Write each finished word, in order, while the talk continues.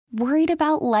Worried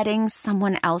about letting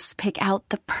someone else pick out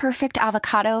the perfect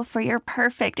avocado for your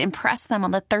perfect impress them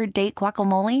on the third date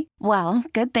guacamole? Well,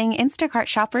 good thing Instacart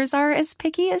shoppers are as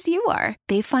picky as you are.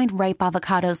 They find ripe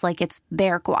avocados like it's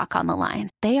their guac on the line.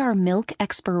 They are milk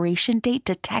expiration date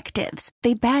detectives.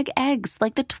 They bag eggs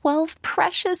like the 12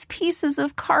 precious pieces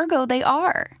of cargo they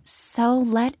are. So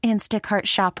let Instacart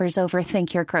shoppers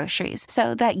overthink your groceries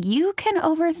so that you can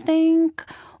overthink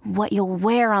what you'll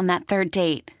wear on that third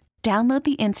date. Download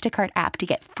the Instacart app to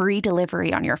get free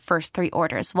delivery on your first 3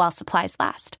 orders while supplies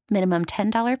last. Minimum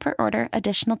 $10 per order.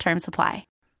 Additional terms apply.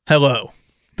 Hello.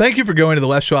 Thank you for going to the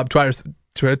Les Schwab Twires.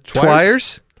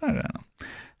 Twires? I don't know.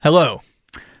 Hello.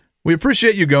 We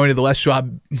appreciate you going to the Les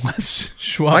Schwab.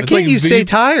 Why can't you say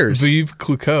tires? Vive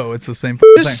Clicquot. It's the same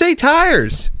Just thing. say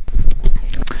tires.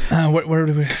 Where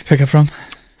did we pick up from?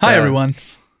 Hi, everyone.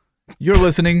 You're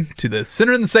listening to the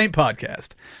Sinner and the Saint podcast.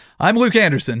 I'm Luke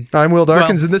Anderson. I'm Will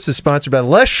Darkins, and this is sponsored by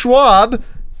Les Schwab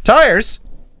Tires.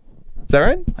 Is that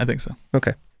right? I think so.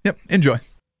 Okay. Yep. Enjoy.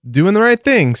 Doing the right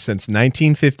thing since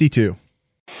 1952.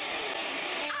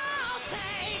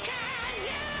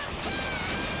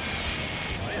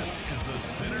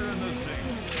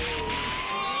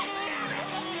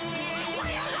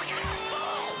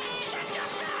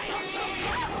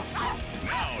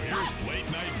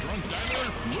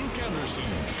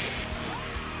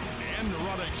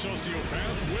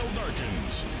 Sociopath Will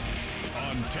Darkins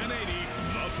on 1080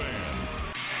 The Fan.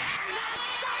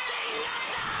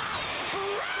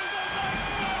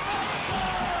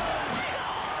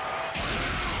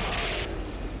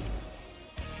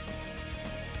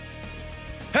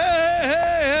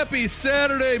 Hey, happy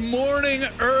Saturday morning,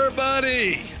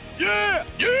 everybody. Yeah!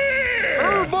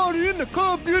 Everybody in the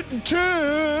club getting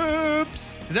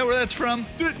tips. Is that where that's from?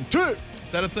 Getting tips.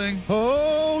 Is that a thing?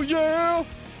 Oh, yeah.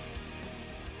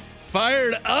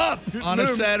 Fired up on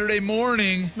a Saturday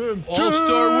morning.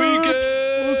 All-Star Weekend.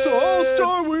 It's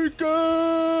All-Star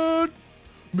Weekend.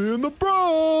 Me and the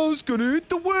bros gonna eat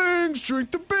the wings,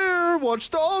 drink the beer, watch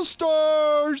the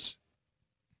All-Stars.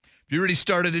 You already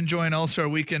started enjoying All-Star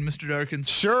Weekend, Mr. Darkins?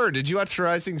 Sure. Did you watch the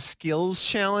Rising Skills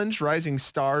Challenge? Rising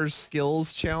Stars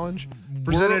Skills Challenge?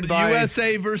 Presented by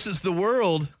USA versus the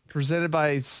world. Presented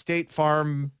by State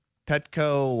Farm,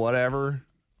 Petco, whatever.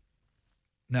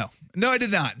 No, I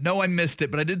did not. No, I missed it,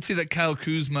 but I did see that Kyle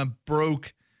Kuzma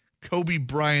broke Kobe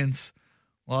Bryant's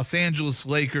Los Angeles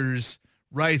Lakers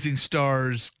Rising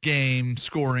Stars game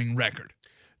scoring record.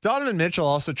 Donovan Mitchell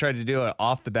also tried to do an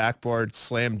off the backboard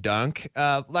slam dunk.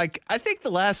 I think the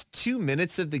last 2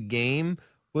 minutes of the game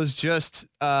was just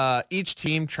each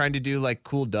team trying to do like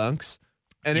cool dunks,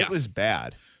 and it was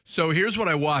bad. So here's what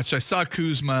I watched. I saw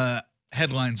Kuzma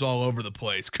headlines all over the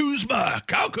place.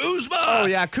 Kyle Kuzma. Oh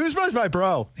yeah, Kuzma's my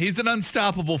bro. He's an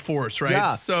unstoppable force, right?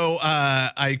 Yeah. So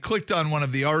I clicked on one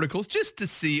of the articles just to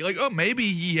see, like, oh,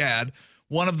 maybe he had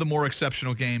one of the more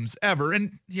exceptional games ever,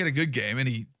 and he had a good game.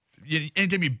 And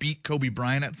anytime you beat Kobe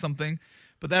Bryant at something,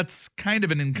 but that's kind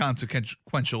of an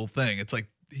inconsequential thing. It's like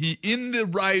he in the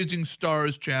Rising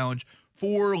Stars Challenge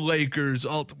for Lakers,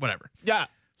 whatever. Yeah.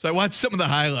 So I watched some of the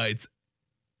highlights,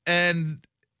 and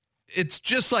it's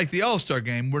just like the All-Star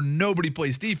game where nobody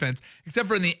plays defense, except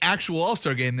for in the actual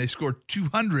All-Star game, they scored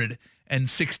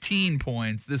 216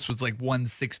 points. This was like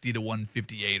 160 to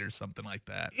 158 or something like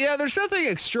that. Yeah, there's nothing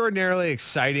extraordinarily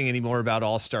exciting anymore about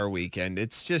All-Star Weekend.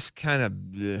 It's just kind of...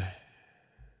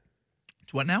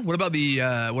 What now? What about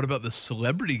the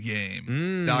celebrity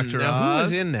game? Dr. Now Oz? who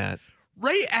was in that?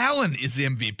 Ray Allen is the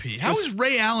MVP. How is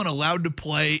Ray Allen allowed to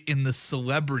play in the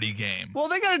celebrity game? Well,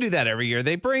 they got to do that every year.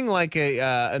 They bring like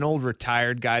an old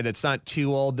retired guy that's not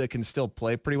too old that can still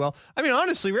play pretty well. I mean,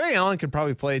 honestly, Ray Allen could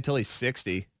probably play until he's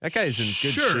 60. That guy's in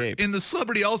good shape. In the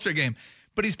celebrity All-Star game.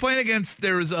 But he's playing against,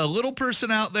 there's a little person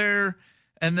out there,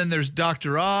 and then there's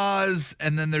Dr. Oz,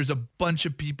 and then there's a bunch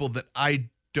of people that I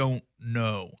don't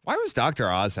know. Why was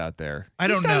Dr. Oz out there? I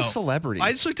don't know. He's not a celebrity.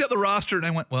 I just looked at the roster and I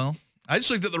went,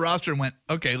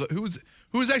 okay, look, who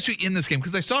was actually in this game?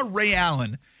 Because I saw Ray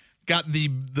Allen got the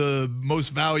most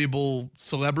valuable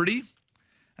celebrity.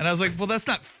 And I was like, well, that's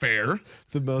not fair.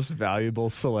 The most valuable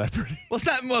celebrity. Well, it's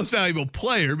not the most valuable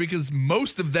player because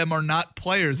most of them are not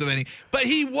players of any. But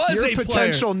he was a player. Your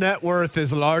potential net worth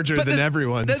is larger than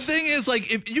everyone's. The thing is, like,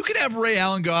 if you could have Ray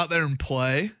Allen go out there and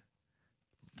play,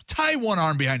 tie one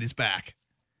arm behind his back.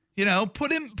 You know,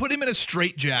 put him in a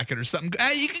straitjacket or something.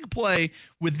 He could play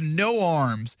with no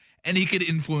arms, and he could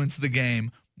influence the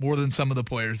game more than some of the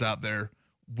players out there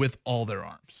with all their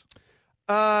arms.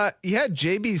 You had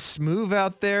JB Smoove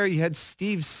out there. You had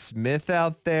Steve Smith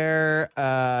out there.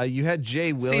 You had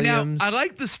Jay Williams. See, now, I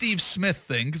like the Steve Smith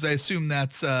thing because I assume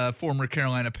that's former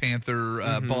Carolina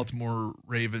Panther, Baltimore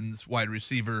Ravens wide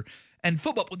receiver. And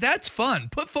football, that's fun.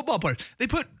 Put football players. They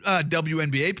put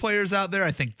WNBA players out there.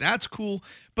 I think that's cool.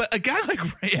 But a guy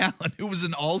like Ray Allen, who was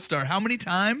an all-star, how many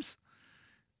times?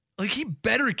 Like, he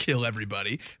better kill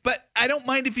everybody. But I don't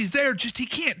mind if he's there, just he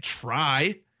can't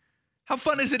try. How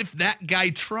fun is it if that guy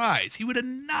tries? He would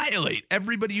annihilate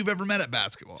everybody you've ever met at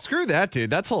basketball. Screw that,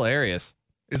 dude. That's hilarious.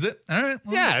 Is it? All right.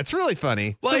 Well, yeah, it's really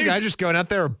funny. Well, Some guy just going out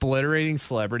there obliterating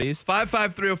celebrities.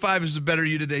 55305 is a Better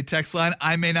You Today text line.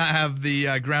 I may not have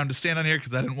the ground to stand on here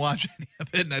because I didn't watch any of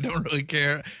it and I don't really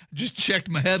care. Just checked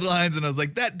my headlines and I was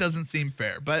like, that doesn't seem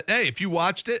fair. But hey, if you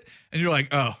watched it and you're like,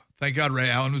 oh, thank God Ray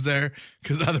Allen was there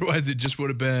because otherwise it just would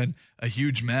have been a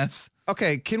huge mess.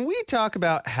 Okay, can we talk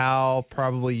about how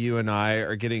probably you and I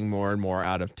are getting more and more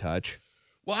out of touch?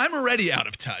 Well, I'm already out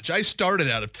of touch. I started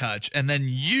out of touch, and then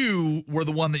you were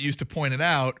the one that used to point it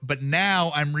out, but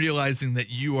now I'm realizing that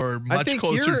you are much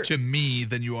closer to me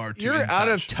than you are to Your in out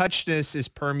of touch. touchness is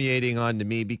permeating onto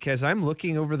me because I'm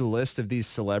looking over the list of these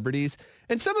celebrities,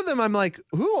 and some of them I'm like,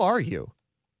 who are you?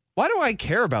 Why do I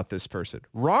care about this person?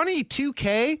 Ronnie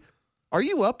 2K? Are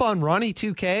you up on Ronnie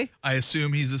 2K? I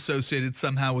assume he's associated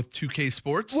somehow with 2K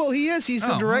Sports. Well, he is. He's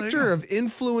the director of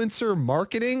influencer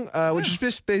marketing, which is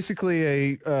just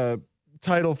basically a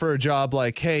title for a job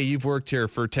like, hey, you've worked here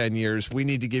for 10 years. We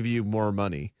need to give you more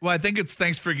money. Well, I think it's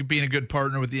thanks for being a good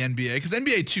partner with the NBA because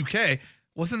NBA 2K,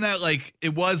 wasn't that like,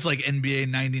 it was like NBA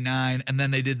 99 and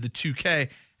then they did the 2K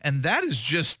and that has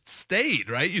just stayed,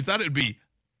 right? You thought it would be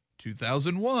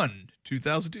 2001,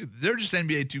 2002. They're just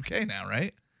NBA 2K now,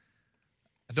 right?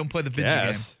 I don't play the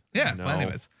video game. Yeah, no. But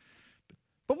anyways.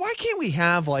 But why can't we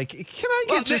have like, can I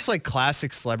get just like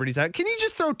classic celebrities out? Can you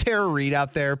just throw Tara Reid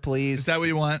out there, please? Is that what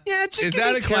you want? Yeah, just is give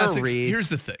that me a Tara classic? Reid. Here's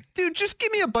the thing. Dude, just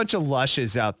give me a bunch of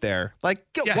lushes out there. Like,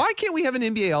 why can't we have an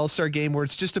NBA All-Star game where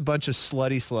it's just a bunch of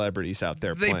slutty celebrities out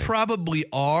there playing? They probably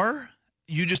are.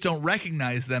 You just don't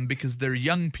recognize them because they're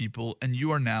young people and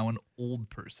you are now an old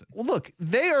person. Well, look,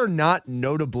 they are not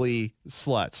notably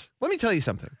sluts. Let me tell you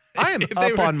something. I am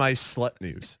up on my slut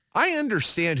news. I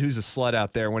understand who's a slut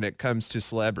out there when it comes to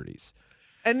celebrities.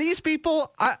 And these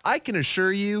people, I can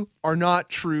assure you, are not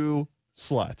true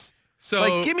sluts. So,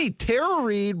 like, give me Tara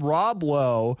Reid, Rob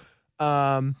Lowe,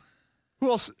 who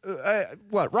else?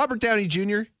 Robert Downey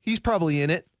Jr., he's probably in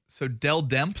it. So Dell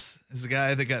Demps is the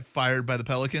guy that got fired by the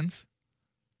Pelicans,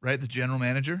 right? The general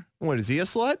manager. What, is he a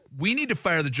slut? We need to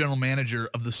fire the general manager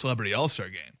of the Celebrity All-Star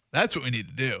Game. That's what we need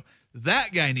to do.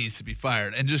 That guy needs to be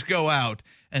fired and just go out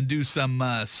and do some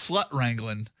slut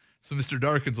wrangling so Mr.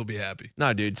 Darkins will be happy.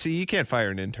 No, dude. See, you can't fire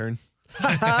an intern.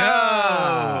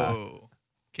 Oh.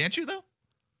 Can't you, though?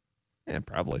 Yeah,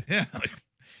 probably. Yeah. Like,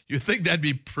 you'd think that'd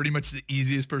be pretty much the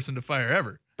easiest person to fire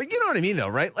ever. But you know what I mean, though,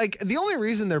 right? Like, the only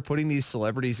reason they're putting these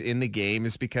celebrities in the game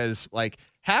is because, like,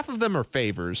 half of them are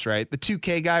favors, right? The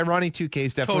 2K guy, Ronnie 2K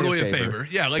is definitely totally a favor.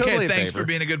 Yeah, like, totally hey, thanks for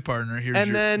being a good partner.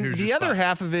 And then the other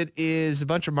half of it is a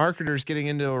bunch of marketers getting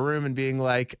into a room and being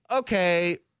like,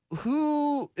 okay,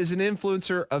 who is an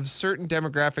influencer of certain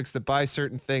demographics that buy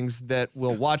certain things that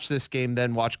will watch this game,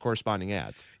 then watch corresponding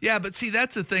ads? Yeah, but see,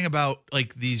 that's the thing about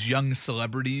like these young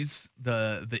celebrities,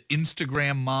 the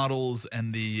Instagram models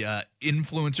and the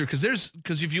influencer,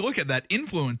 because if you look at that,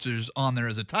 influencers on there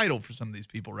as a title for some of these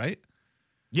people, right?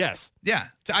 Yes. Yeah.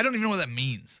 So I don't even know what that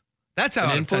means. That's how An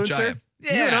out of touch I influencer? am.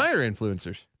 Yeah. You and I are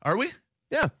influencers. Are we?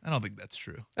 Yeah. I don't think that's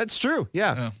true. That's true.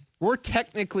 Yeah. Oh. We're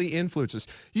technically influencers.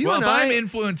 If I'm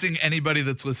influencing anybody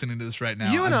that's listening to this right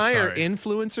now, you and I'm I sorry. are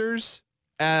influencers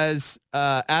as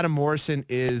Adam Morrison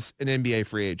is an NBA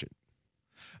free agent.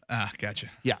 Ah,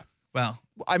 gotcha. Yeah. Well,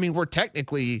 I mean, we're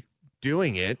technically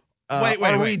doing it. Wait,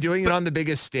 are we doing it on the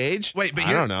biggest stage? Wait, but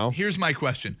I don't know. Here's my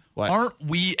question. What? Aren't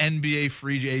we NBA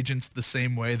free agents the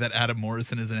same way that Adam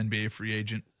Morrison is an NBA free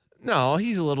agent? No,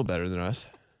 he's a little better than us.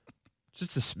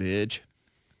 Just a smidge.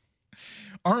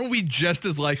 Aren't we just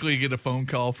as likely to get a phone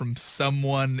call from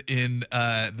someone in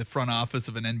the front office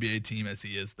of an NBA team as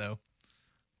he is, though?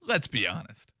 Let's be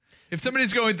honest. If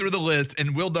somebody's going through the list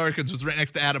and Will Darkins was right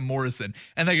next to Adam Morrison,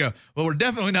 and they go, well, we're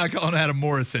definitely not calling Adam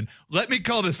Morrison. Let me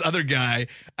call this other guy.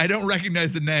 I don't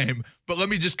recognize the name, but let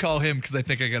me just call him because I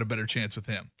think I got a better chance with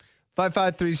him.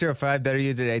 55305, Better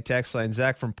You Today text line.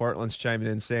 Zach from Portland's chiming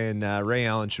in saying Ray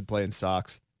Allen should play in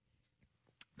socks.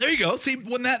 There you go. See,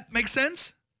 wouldn't that make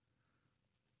sense?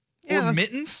 Yeah. Or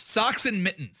mittens, socks and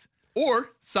mittens, or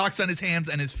socks on his hands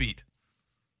and his feet.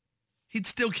 He'd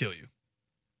still kill you.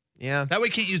 Yeah. That way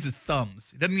he can't use his thumbs.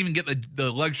 He doesn't even get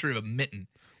the luxury of a mitten.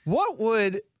 What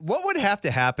would have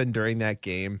to happen during that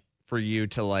game for you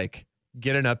to like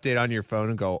get an update on your phone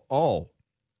and go, oh,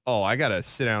 I got to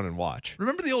sit down and watch?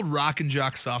 Remember the old Rock and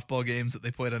Jock softball games that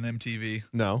they played on MTV?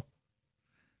 No.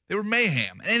 They were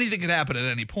mayhem. Anything could happen at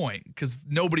any point because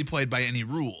nobody played by any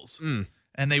rules.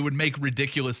 And they would make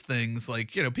ridiculous things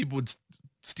like, people would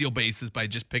steal bases by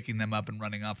just picking them up and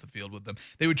running off the field with them.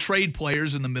 They would trade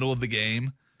players in the middle of the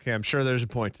game. Okay, I'm sure there's a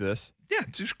point to this. Yeah,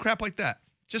 just crap like that.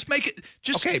 Just make it,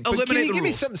 just okay, eliminate but can you give me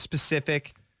rules. something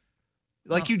specific?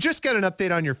 Like you just got an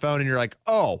update on your phone and you're like,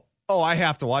 oh, I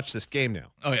have to watch this game now.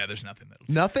 Oh, yeah, there's nothing.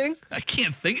 Nothing? I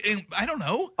can't think. I don't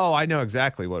know. Oh, I know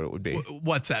exactly what it would be.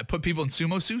 What's that? Put people in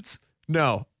sumo suits?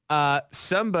 No.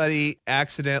 Somebody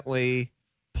accidentally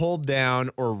pulled down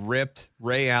or ripped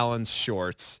Ray Allen's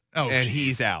shorts, and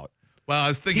he's out. Well, I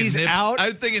was thinking he's nip, out. I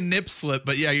was thinking nip slip,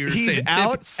 but yeah, he's saying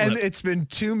out, slip. and it's been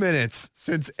 2 minutes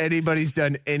since anybody's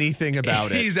done anything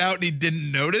about it. He's out, and he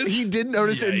didn't notice. He didn't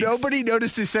notice, and nobody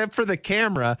noticed except for the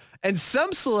camera. And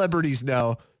some celebrities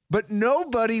know, but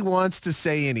nobody wants to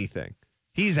say anything.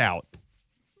 He's out.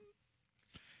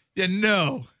 Yeah,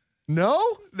 no.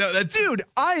 No, that's dude.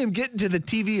 I am getting to the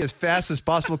TV as fast as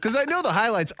possible because I know the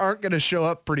highlights aren't going to show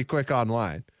up pretty quick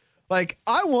online. Like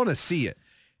I want to see it.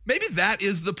 Maybe that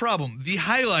is the problem. The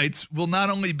highlights will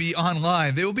not only be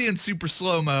online, they will be in super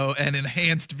slow-mo and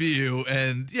enhanced view.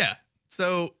 And yeah,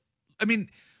 so, I mean,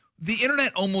 the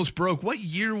internet almost broke. What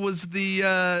year was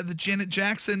the Janet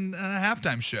Jackson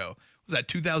halftime show? Was that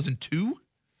 2002?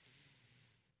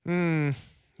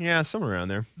 Yeah, somewhere around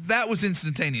there. That was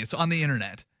instantaneous on the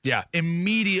internet. Yeah.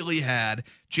 Immediately had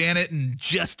Janet and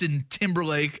Justin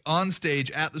Timberlake on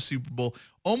stage at the Super Bowl.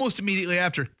 Almost immediately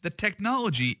after, the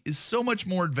technology is so much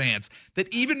more advanced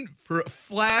that even for a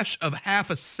flash of half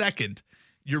a second,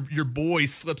 your boy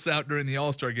slips out during the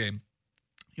All-Star game.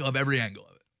 You'll have every angle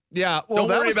of it. Yeah, well,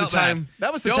 that was the time.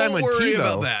 That was the time when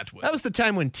TiVo. That was the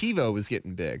time when TiVo was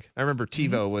getting big. I remember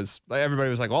TiVo was. Everybody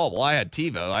was like, "Oh, well, I had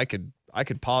TiVo. I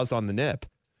could pause on the nip."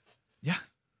 Yeah,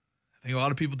 I think a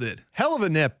lot of people did. Hell of a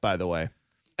nip, by the way,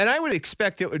 and I would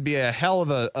expect it would be a hell of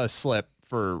a slip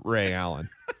for Ray Allen.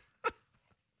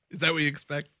 Is that what you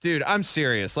expect? Dude, I'm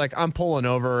serious. Like, I'm pulling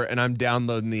over and I'm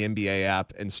downloading the NBA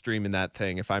app and streaming that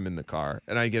thing if I'm in the car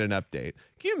and I get an update.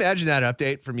 Can you imagine that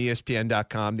update from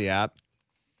ESPN.com, the app?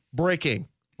 Breaking.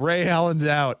 Ray Allen's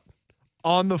out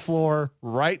on the floor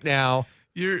right now.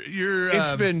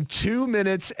 It's been 2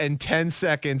 minutes and 10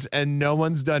 seconds and no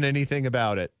one's done anything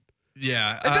about it.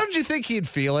 Yeah. And don't you think he'd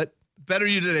feel it? Better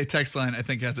You Today text line, I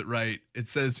think, has it right. It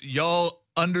says, y'all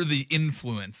under the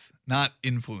influence, not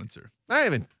influencer. I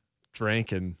haven't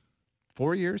drank in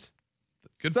 4 years.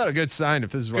 It's not a good sign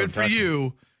if this is what good for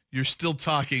you. You're still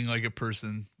talking like a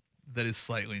person that is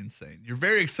slightly insane. You're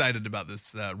very excited about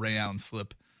this Ray Allen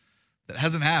slip that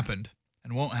hasn't happened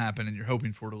and won't happen, and you're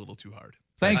hoping for it a little too hard.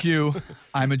 Thank you.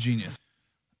 I'm a genius.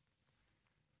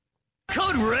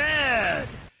 Code Red.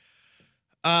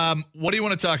 What do you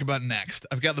want to talk about next?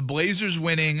 I've got the Blazers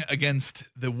winning against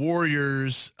the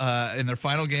Warriors in their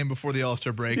final game before the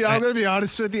All-Star break. Yeah, I'm going to be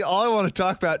honest with you. All I want to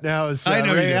talk about now is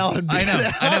Ray Allen. I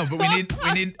know, but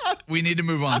we need to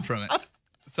move on from it.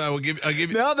 So I'll give you.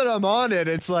 Now that I'm on it,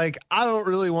 it's like I don't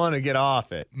really want to get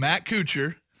off it. Matt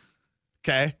Kuchar.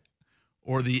 Okay.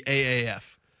 Or the AAF.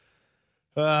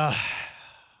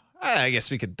 I guess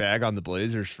we could bag on the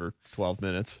Blazers for 12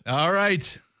 minutes. All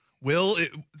right. Will, here's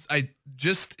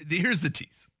the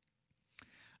tease.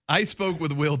 I spoke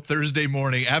with Will Thursday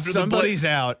morning after somebody's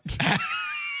out.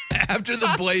 After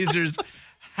the Blazers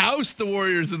housed the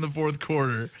Warriors in the fourth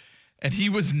quarter, and he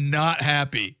was not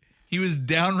happy. He was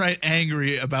downright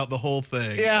angry about the whole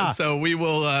thing. Yeah. So we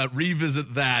will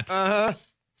revisit that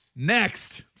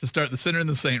next to start the Sinner and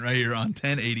the Saint right here on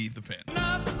 1080 The Fan.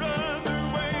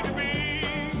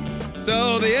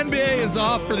 So the NBA is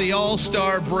off for the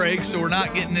All-Star break, so we're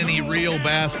not getting any real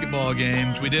basketball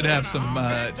games. We did have some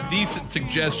decent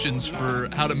suggestions for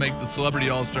how to make the Celebrity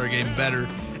All-Star game better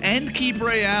and keep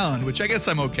Ray Allen, which I guess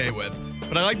I'm okay with.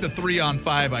 But I like the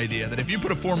 3-on-5 idea, that if you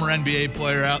put a former NBA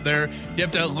player out there, you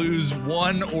have to lose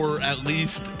one or at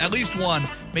least one,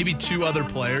 maybe two other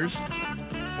players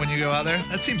when you go out there.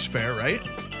 That seems fair, right?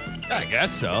 I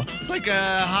guess so. It's like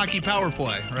a hockey power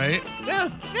play, right? Yeah.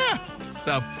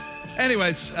 So...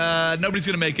 anyways, nobody's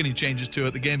going to make any changes to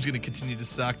it. The game's going to continue to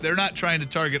suck. They're not trying to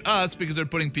target us because they're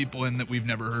putting people in that we've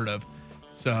never heard of.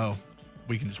 So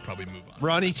we can just probably move on.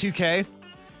 Ronnie 2K.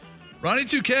 Ronnie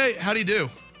 2K, how do you do?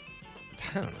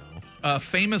 I don't know.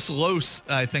 Famous Los,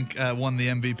 I think, won the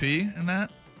MVP in that.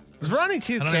 Is Ronnie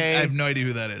 2K? I have no idea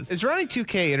who that is. Is Ronnie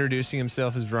 2K introducing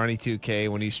himself as Ronnie 2K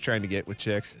when he's trying to get with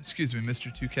chicks? Excuse me,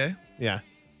 Mr. 2K? Yeah.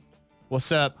 What's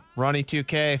up, Ronnie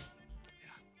 2K?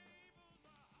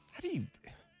 How do you?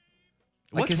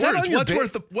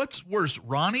 What's worse,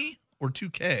 Ronnie or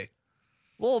 2K?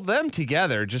 Well, them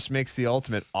together just makes the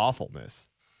ultimate awfulness.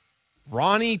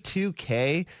 Ronnie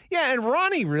 2K. Yeah, and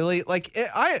Ronnie really, like,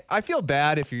 I feel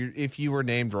bad if you were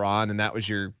named Ron and that was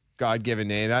your God-given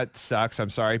name. That sucks. I'm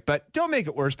sorry. But don't make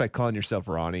it worse by calling yourself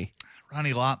Ronnie.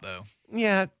 Ronnie Lott, though.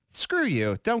 Yeah, screw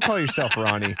you. Don't call yourself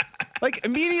Ronnie. Like,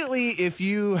 immediately, if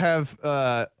you have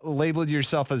labeled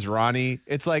yourself as Ronnie,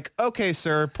 it's like, okay,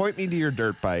 sir, point me to your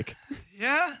dirt bike.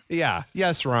 Yeah? Yeah.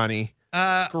 Yes, Ronnie.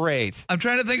 Great. I'm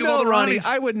trying to think of No, all the Ronnie, Ronnies.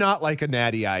 I would not like a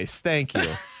natty ice. Thank you.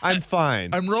 I'm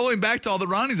fine. I'm rolling back to all the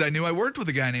Ronnies I knew. I worked with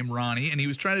a guy named Ronnie, and he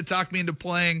was trying to talk me into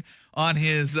playing on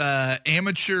his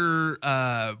amateur,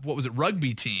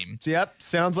 rugby team. Yep,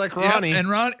 sounds like Ronnie. Yep, and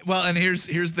Ron, well, and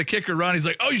here's the kicker. Ronnie's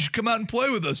like, oh, you should come out and play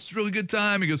with us. It's a really good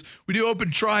time. He goes, we do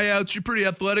open tryouts. You're pretty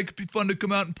athletic. It'd be fun to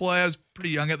come out and play. I was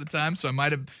pretty young at the time, so I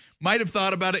might have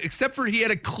thought about it, except for he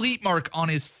had a cleat mark on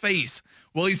his face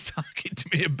while he's talking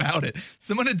to me about it.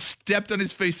 Someone had stepped on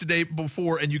his face the day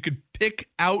before, and you could pick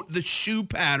out the shoe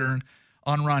pattern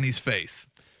on Ronnie's face.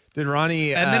 Did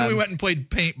Ronnie... And then we went and played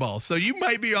paintball. So you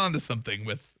might be onto something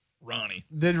with Ronnie.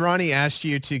 Did Ronnie ask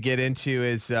you to get into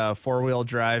his four-wheel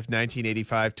drive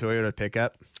 1985 Toyota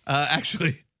pickup?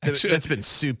 Actually, that's been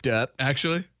souped up.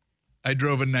 Actually, I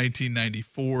drove a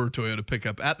 1994 Toyota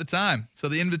pickup at the time. So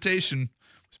the invitation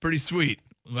was pretty sweet.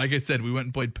 Like I said, we went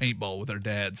and played paintball with our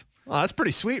dads. Oh, that's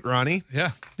pretty sweet, Ronnie.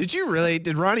 Yeah. Did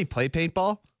Ronnie play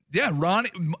paintball? Yeah, Ronnie.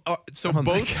 So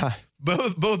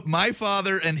both my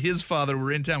father and his father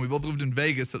were in town. We both lived in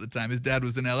Vegas at the time. His dad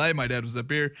was in LA. My dad was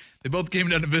up here. They both came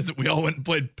down to visit. We all went and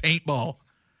played paintball.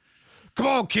 Come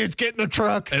on, kids, get in the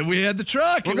truck. And we had the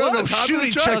truck. We're going to go shoot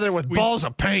each other with balls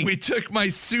of paint. We took my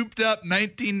souped-up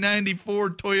 1994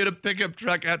 Toyota pickup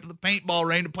truck out to the paintball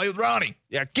range to play with Ronnie.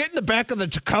 Yeah, get in the back of the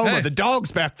Tacoma. Hey. The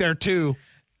dog's back there, too.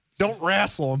 Don't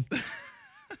wrestle him.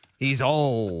 He's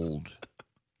old.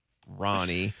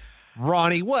 Ronnie,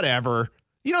 whatever.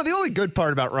 You know, the only good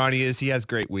part about Ronnie is he has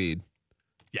great weed.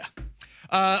 Yeah.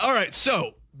 All right,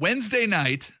 so Wednesday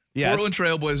night, yes. Portland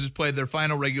Trailblazers played their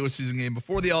final regular season game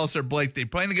before the All-Star break. They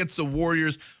played against the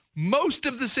Warriors. Most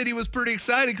of the city was pretty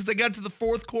excited because they got to the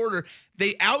fourth quarter.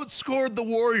 They outscored the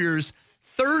Warriors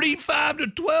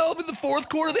 35-12 in the fourth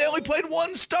quarter. They only played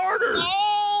one starter.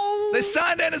 Oh! They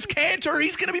signed Enes Kanter.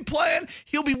 He's going to be playing.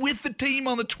 He'll be with the team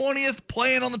on the 20th,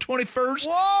 playing on the 21st.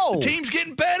 Whoa! The team's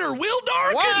getting better. Will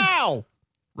Darkins. Wow!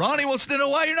 Ronnie wants to know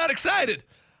why you're not excited.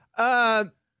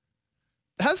 Hasn't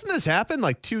this happened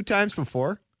like 2 times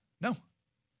before? No.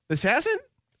 This hasn't?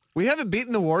 We haven't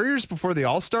beaten the Warriors before the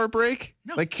All-Star break?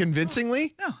 No. Like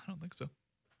convincingly? No, I don't think so.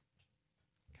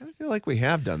 I kind of feel like we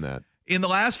have done that. In the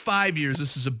last 5 years,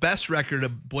 this is the best record a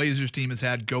Blazers team has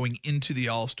had going into the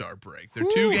All-Star break. They're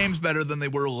 2 games better than they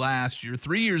were last year.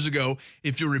 3 years ago,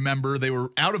 if you remember, they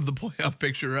were out of the playoff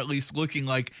picture, or at least looking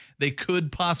like they could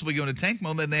possibly go into tank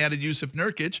mode. Then they added Yusuf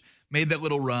Nurkic, made that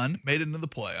little run, made it into the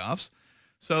playoffs.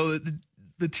 So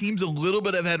the team's a little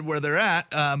bit ahead where they're at.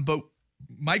 But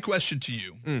my question to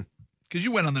you, because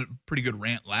you went on a pretty good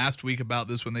rant last week about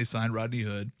this when they signed Rodney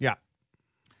Hood. Yeah.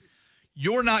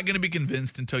 You're not going to be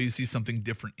convinced until you see something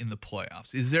different in the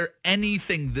playoffs. Is there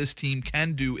anything this team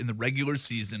can do in the regular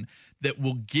season that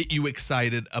will get you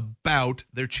excited about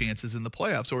their chances in the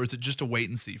playoffs, or is it just a wait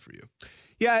and see for you?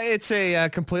 Yeah, it's a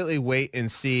completely wait and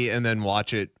see and then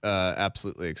watch it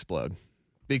absolutely explode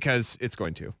because it's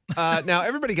going to. Now,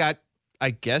 everybody got,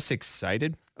 I guess,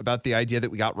 excited about the idea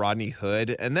that we got Rodney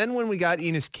Hood. And then when we got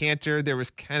Enes Kanter, there was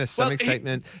kind of some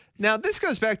excitement. Now, this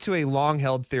goes back to a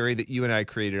long-held theory that you and I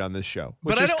created on this show,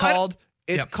 which is called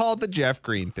the Jeff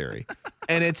Green theory.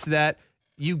 And it's that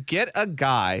you get a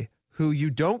guy who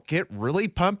you don't get really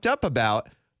pumped up about,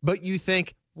 but you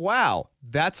think, wow,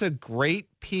 that's a great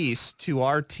piece to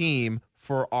our team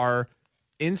for our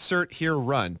insert here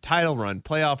run, title run,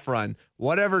 playoff run,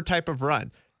 whatever type of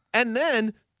run. And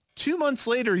then 2 months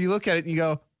later, you look at it and you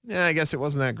go, yeah, I guess it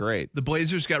wasn't that great. The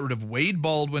Blazers got rid of Wade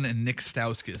Baldwin and Nick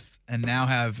Stauskas and now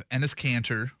have Enes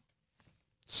Kanter.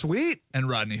 Sweet. And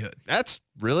Rodney Hood. That's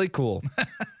really cool.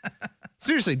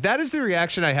 Seriously, that is the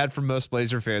reaction I had from most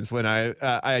Blazer fans when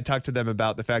I talked to them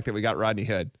about the fact that we got Rodney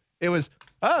Hood. It was,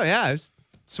 oh, yeah, it's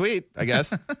sweet, I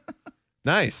guess.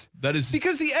 Nice. That is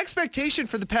because the expectation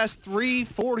for the past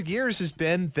 3-4 years has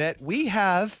been that we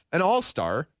have an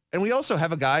all-star and we also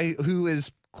have a guy who is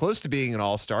close to being an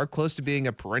all-star, close to being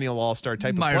a perennial all-star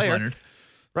type of player. Leonard.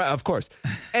 Right, of course.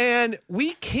 And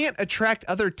we can't attract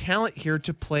other talent here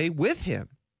to play with him.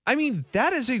 I mean,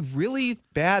 that is a really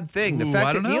bad thing. The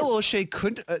fact that Neil O'Shea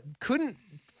couldn't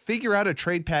figure out a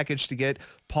trade package to get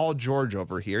Paul George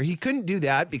over here. He couldn't do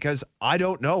that because I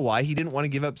don't know why he didn't want to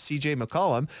give up CJ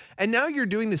McCollum. And now you're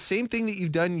doing the same thing that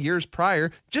you've done years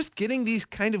prior, just getting these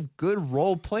kind of good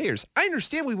role players. I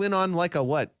understand we went on like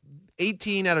a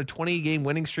 18 out of 20 game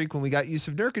winning streak when we got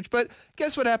Yusuf Nurkic, but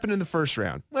guess what happened in the first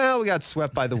round? Well, we got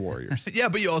swept by the Warriors. Yeah,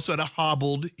 but you also had a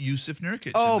hobbled Yusuf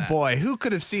Nurkic. Oh boy, who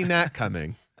could have seen that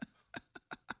coming?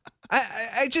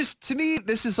 I just, to me,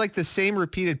 this is like the same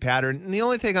repeated pattern. And the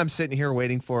only thing I'm sitting here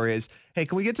waiting for is, hey,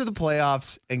 can we get to the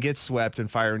playoffs and get swept and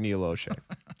fire Neil O'Shea?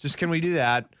 Just can we do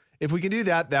that? If we can do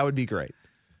that, that would be great.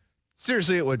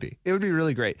 Seriously, it would be. It would be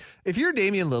really great. If you're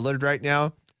Damian Lillard right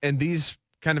now and these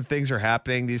kind of things are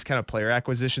happening, these kind of player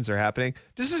acquisitions are happening,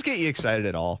 does this get you excited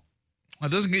at all? Well,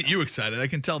 it doesn't get you excited. I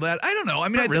can tell that. I don't know. I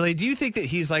mean, really, do you think that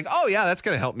he's like, oh yeah, that's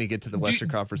going to help me get to the Western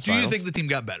Conference Finals? Do you think the team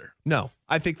got better? No,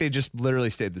 I think they just literally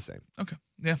stayed the same. Okay.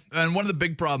 Yeah. And one of the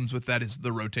big problems with that is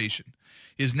the rotation.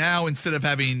 Is now instead of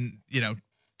having,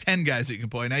 10 guys that you can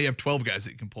play, now you have 12 guys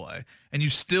that you can play. And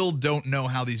you still don't know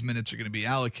how these minutes are going to be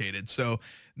allocated. So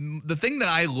the thing that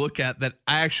I look at that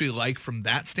I actually like from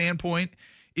that standpoint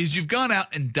is you've gone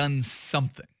out and done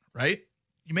something, right?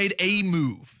 You made a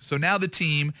move. So now the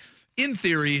team, in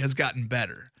theory, has gotten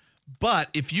better. But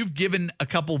if you've given a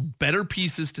couple better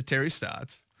pieces to Terry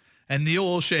Stotts and Neil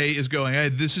O'Shea is going, hey,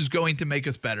 this is going to make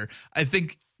us better. I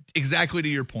think exactly to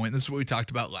your point, this is what we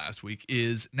talked about last week,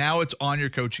 is now it's on your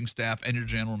coaching staff and your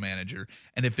general manager.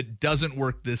 And if it doesn't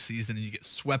work this season and you get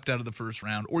swept out of the first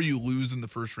round or you lose in the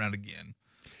first round again.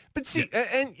 But see,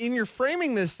 and you're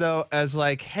framing this, though, as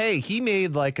like, hey, he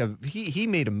made he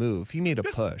made a move. He made a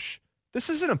push. This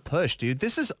isn't a push, dude.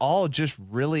 This is all just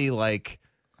really like,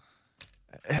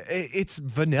 it's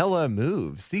vanilla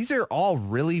moves. These are all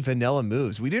really vanilla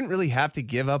moves. We didn't really have to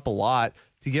give up a lot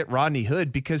to get Rodney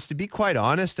Hood because, to be quite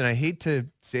honest, and I hate to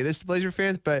say this to Blazer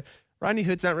fans, but Rodney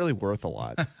Hood's not really worth a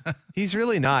lot. He's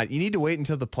really not. You need to wait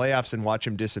until the playoffs and watch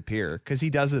him disappear because he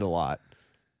does it a lot.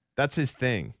 That's his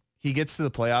thing. He gets to the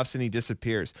playoffs and he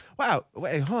disappears. Wow.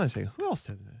 Wait, hold on a second. Who else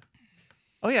does that?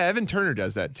 Oh, yeah, Evan Turner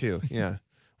does that too. Yeah.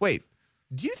 Wait.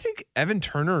 Do you think Evan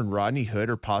Turner and Rodney Hood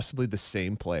are possibly the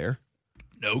same player?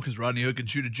 No, because Rodney Hood can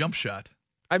shoot a jump shot.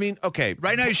 I mean, okay.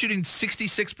 Right now he's shooting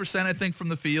 66%, I think, from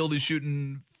the field. He's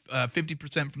shooting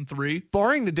 50% from three.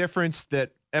 Barring the difference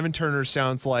that Evan Turner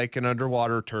sounds like an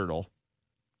underwater turtle,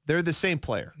 they're the same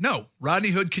player. No, Rodney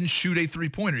Hood can shoot a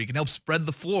three-pointer. He can help spread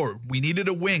the floor. We needed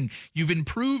a wing. You've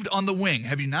improved on the wing.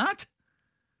 Have you not?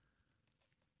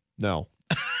 No.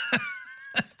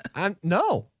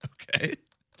 No. Okay.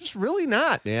 Just really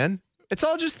not, man. It's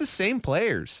all just the same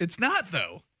players. It's not,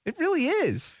 though. It really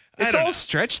is. It's all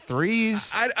stretch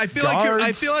threes. I feel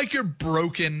like you're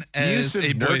broken as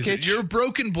a Blazers. You're a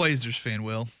broken Blazers fan,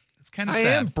 Will. It's kind of sad. I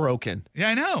am broken. Yeah,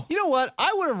 I know. You know what?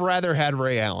 I would have rather had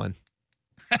Ray Allen.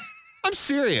 I'm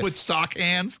serious. With sock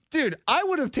hands? Dude, I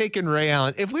would have taken Ray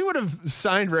Allen. If we would have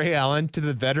signed Ray Allen to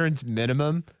the veterans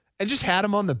minimum and just had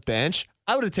him on the bench,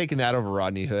 I would have taken that over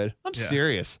Rodney Hood. I'm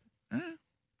serious.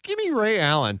 Give me Ray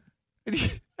Allen. And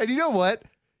you know what?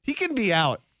 He can be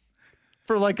out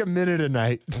for like a minute a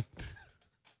night.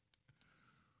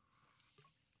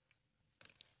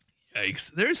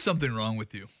 Yikes. There's something wrong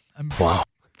with you. I'm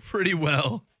pretty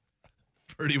well.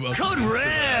 Code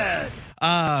Red.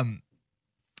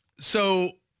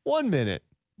 So 1 minute.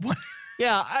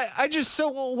 Yeah, I just,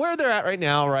 so where they're at right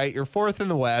now, right? You're fourth in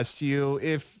the West.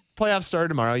 If playoffs start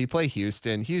tomorrow, you play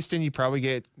Houston. Houston, you probably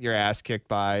get your ass kicked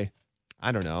by,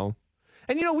 I don't know.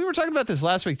 And, we were talking about this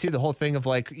last week, too, the whole thing of,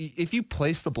 like, if you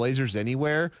place the Blazers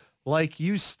anywhere, like,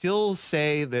 you still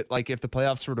say that, like, if the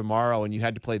playoffs were tomorrow and you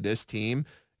had to play this team,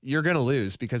 you're going to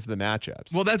lose because of the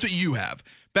matchups. Well, that's what you have.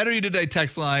 Better You Today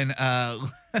text line. I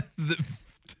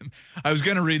was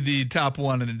going to read the top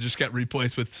one, and it just got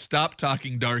replaced with "Stop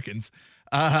Talking Darkins."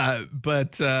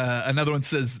 But another one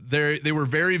says they were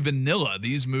very vanilla.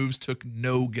 These moves took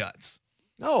no guts.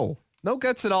 No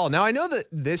guts at all. Now, I know that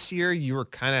this year you were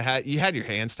you had your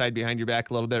hands tied behind your back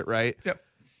a little bit, right? Yep.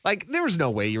 Like, there was no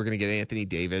way you were going to get Anthony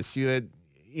Davis. You had,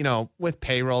 with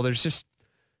payroll, there's just,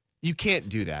 you can't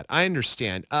do that. I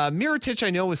understand. Mirotic, I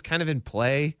know, was kind of in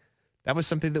play. That was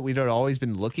something that we'd always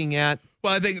been looking at.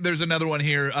 Well, I think there's another one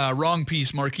here. Wrong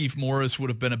piece. Markieff Morris would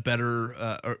have been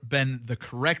been the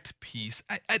correct piece.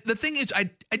 The thing is, I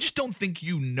just don't think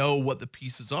you know what the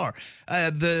pieces are.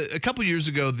 A couple years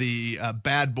ago, the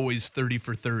Bad Boys 30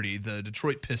 for 30, the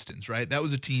Detroit Pistons, right? That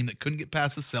was a team that couldn't get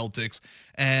past the Celtics,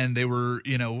 and they were,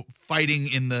 fighting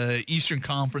in the Eastern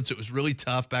Conference. It was really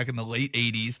tough back in the late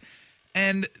 80s.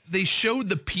 And they showed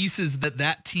the pieces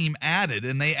that team added,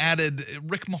 and they added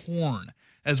Rick Mahorn.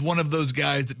 as one of those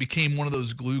guys that became one of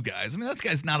those glue guys. I mean, that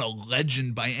guy's not a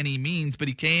legend by any means, but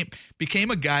he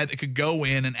became a guy that could go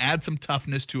in and add some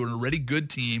toughness to an already good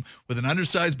team with an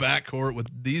undersized backcourt with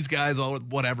these guys, all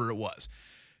whatever it was.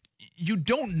 You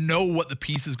don't know what the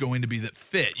piece is going to be that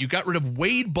fit. You got rid of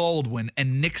Wade Baldwin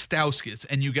and Nick Stauskas,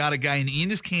 and you got a guy in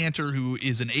Enes Kanter who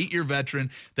is an 8-year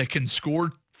veteran that can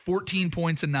score 14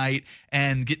 points a night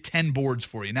and get 10 boards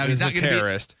for you. Now, he's not going to be a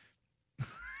terrorist.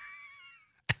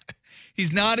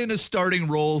 He's not in a starting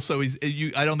role, so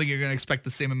I don't think you're going to expect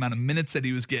the same amount of minutes that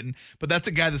he was getting, but that's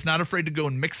a guy that's not afraid to go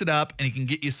and mix it up, and he can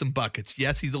get you some buckets.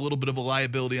 Yes, he's a little bit of a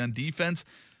liability on defense,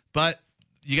 but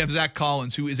you have Zach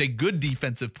Collins, who is a good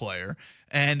defensive player,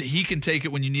 and he can take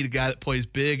it when you need a guy that plays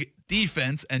big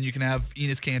defense, and you can have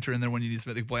Enes Kanter in there when you need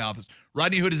somebody to play offense.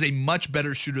 Rodney Hood is a much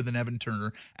better shooter than Evan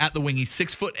Turner. At the wing, he's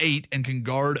 6'8" and can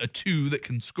guard a 2 that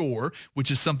can score, which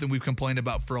is something we've complained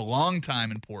about for a long time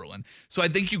in Portland. So I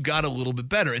think you got a little bit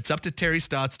better. It's up to Terry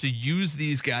Stotts to use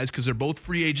these guys because they're both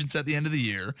free agents at the end of the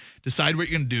year. Decide what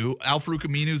you're going to do. Al-Farouq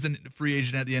Aminu's a free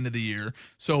agent at the end of the year.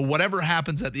 So whatever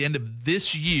happens at the end of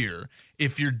this year,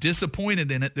 if you're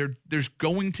disappointed in it, there's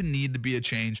going to need to be a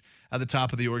change at the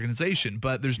top of the organization.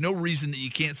 But there's no reason that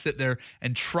you can't sit there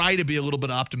and try to be a little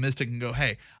bit optimistic and go,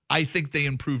 hey, I think they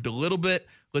improved a little bit.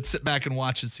 Let's sit back and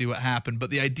watch and see what happened.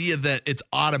 But the idea that it's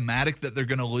automatic that they're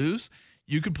going to lose,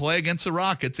 you could play against the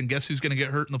Rockets, and guess who's going to get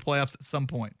hurt in the playoffs at some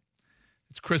point?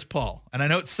 It's Chris Paul. And I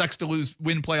know it sucks to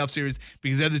win playoff series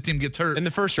because the other team gets hurt. In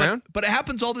the first round? But it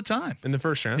happens all the time. In the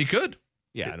first round? He could.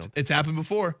 Yeah, it's happened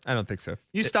before. I don't think so.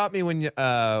 You stop me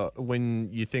when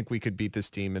you think we could beat this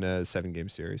team in a 7-game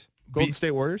series. Golden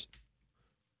State Warriors?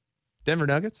 Denver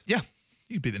Nuggets? Yeah,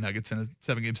 you could beat the Nuggets in a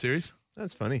 7-game series.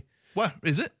 That's funny. What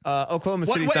is it? Oklahoma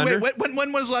City Thunder. Wait.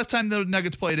 When was the last time the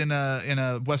Nuggets played in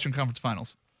a Western Conference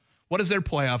Finals? What does their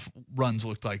playoff runs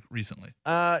look like recently?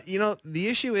 The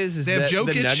issue is they that have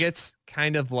the Nuggets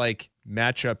kind of like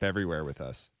match up everywhere with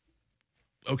us.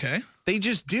 Okay. They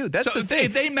just do. That's the thing.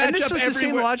 If they match and this up was the same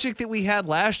everywhere- logic that we had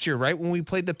last year, right? When we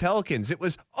played the Pelicans. It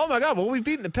was, oh my God, well, we've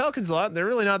beaten the Pelicans a lot, and they're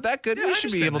really not that good. Yeah, We I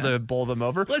should be able understand to bowl them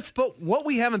over. But what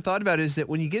we haven't thought about is that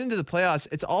when you get into the playoffs,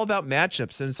 it's all about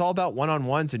matchups, and it's all about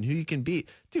one-on-ones and who you can beat.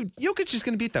 Dude, Jokic is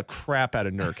going to beat the crap out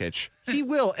of Nurkic. He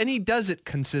will, and he does it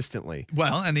consistently.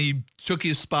 Well, and he took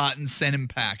his spot and sent him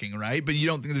packing, right? But you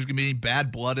don't think there's going to be any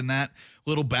bad blood in that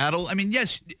little battle? I mean,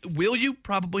 yes. Will you?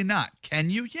 Probably not. Can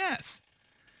you? Yes.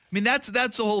 I mean, that's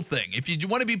the whole thing. If you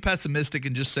want to be pessimistic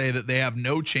and just say that they have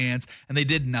no chance and they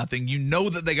did nothing, you know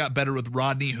that they got better with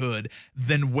Rodney Hood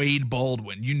than Wade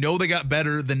Baldwin. You know they got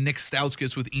better than Nick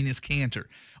Stauskas with Enes Kanter.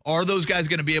 Are those guys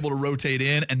going to be able to rotate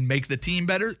in and make the team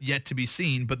better? Yet to be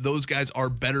seen, but those guys are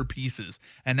better pieces.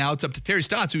 And now it's up to Terry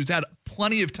Stotts, who's had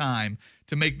plenty of time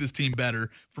to make this team better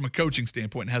from a coaching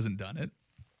standpoint and hasn't done it.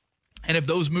 And if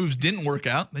those moves didn't work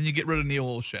out, then you get rid of Neil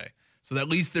Olshey. So at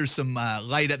least there's some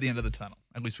light at the end of the tunnel.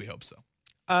 At least we hope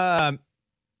so.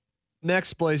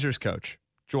 Next, Blazers coach,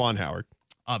 Juwan Howard.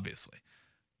 Obviously.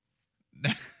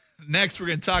 Next, we're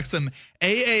going to talk some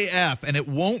AAF, and it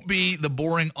won't be the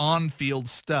boring on-field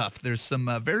stuff. There's some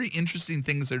very interesting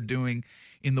things they're doing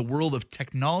in the world of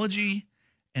technology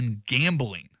and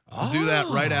gambling. We'll do that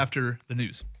right after the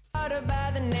news.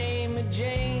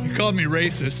 You called me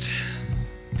racist.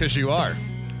 Because you are.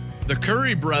 The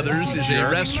Curry Brothers is a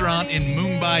restaurant in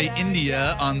Mumbai,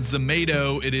 India. On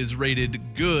Zomato, it is rated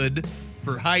good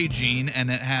for hygiene,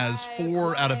 and it has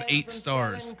 4 out of 8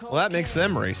 stars. Well, that makes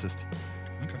them racist.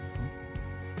 Okay.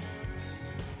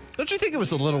 Don't you think it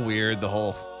was a little weird, the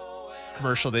whole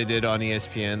commercial they did on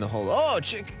ESPN, the whole,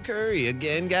 chicken curry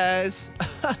again, guys?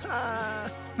 No,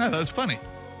 that was funny.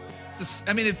 Just,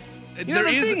 I mean,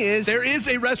 there is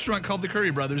a restaurant called the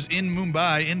Curry Brothers in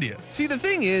Mumbai, India. See, the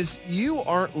thing is, you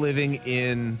aren't living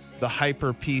in the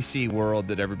hyper PC world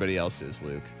that everybody else is,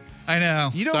 Luke. I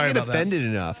know. You don't get offended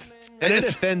enough. And it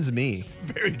offends me.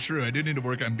 It's very true. I do need to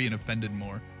work on being offended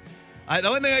more. The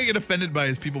only thing I get offended by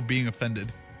is people being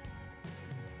offended.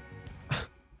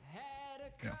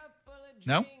 Yeah.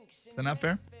 No? Is that not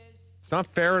fair? It's not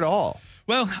fair at all.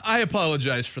 Well, I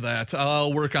apologize for that.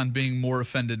 I'll work on being more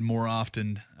offended more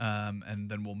often, and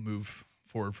then we'll move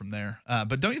forward from there.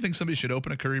 But don't you think somebody should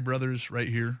open a Curry Brothers right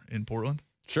here in Portland?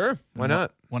 Sure. Why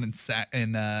not? One in San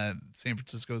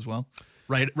Francisco as well.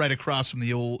 Right across from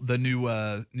the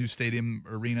new stadium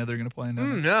arena they're going to play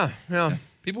in. Yeah.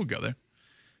 People would go there.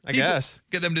 I guess.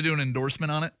 Get them to do an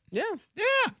endorsement on it. Yeah.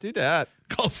 Yeah. Do that.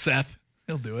 Call Seth.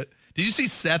 He'll do it. Did you see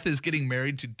Seth is getting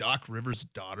married to Doc Rivers'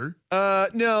 daughter?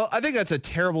 No. I think that's a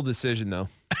terrible decision, though.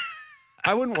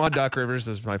 I wouldn't want Doc Rivers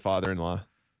as my father-in-law.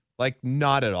 Like,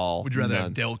 not at all. Would you rather have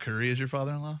None. Del Curry as your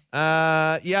father-in-law?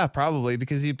 Yeah, probably,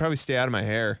 because he'd probably stay out of my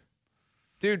hair.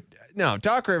 Dude, no,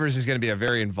 Doc Rivers is going to be a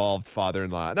very involved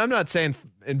father-in-law. And I'm not saying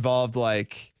involved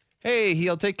like, hey,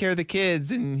 he'll take care of the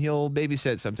kids and he'll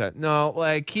babysit sometime. No,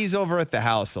 like, he's over at the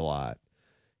house a lot.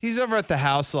 He's over at the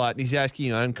house a lot, and he's asking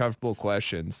you uncomfortable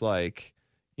questions like,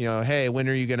 hey, when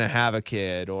are you going to have a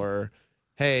kid? Or,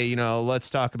 hey, let's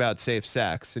talk about safe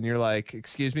sex. And you're like,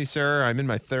 excuse me, sir, I'm in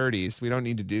my 30s. We don't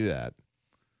need to do that.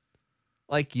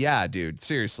 Like, yeah, dude,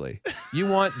 seriously. You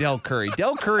want Del Curry.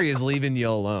 Del Curry is leaving you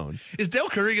alone. Is Del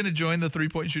Curry going to join the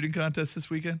three-point shooting contest this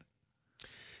weekend?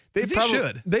 They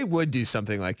should. They would do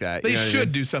something like that. They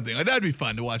should do something. Like, that'd be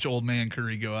fun to watch old man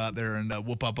Curry go out there and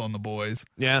whoop up on the boys.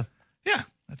 Yeah. Yeah,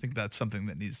 I think that's something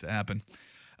that needs to happen.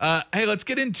 Hey, let's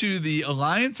get into the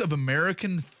Alliance of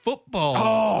American Football.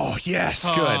 Oh, yes,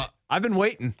 good. I've been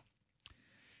waiting.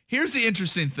 Here's the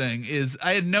interesting thing is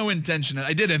I had no intention.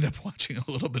 I did end up watching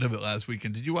a little bit of it last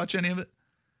weekend. Did you watch any of it?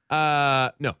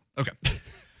 No. Okay.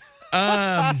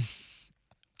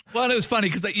 Well, and it was funny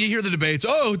because you hear the debates.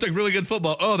 Oh, it's like really good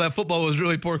football. Oh, that football was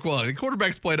really poor quality. The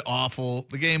quarterbacks played awful.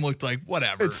 The game looked like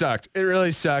whatever. It sucked. It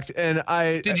really sucked. And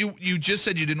You just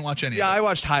said you didn't watch any of it. Yeah, I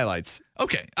watched highlights.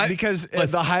 Okay. Because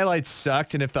the highlights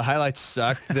sucked, and if the highlights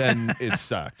sucked, then it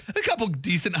sucked. A couple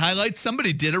decent highlights.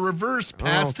 Somebody did a reverse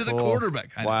pass to the cool. quarterback.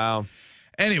 Wow.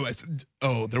 Anyways,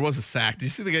 there was a sack. Did you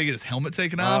see the guy get his helmet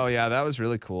taken off? Oh, yeah, that was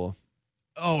really cool.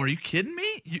 Oh, are you kidding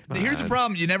me? Here's the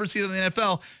problem. You never see that in the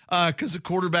NFL because the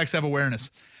quarterbacks have awareness.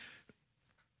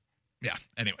 Yeah,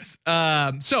 anyways.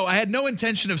 So I had no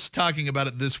intention of talking about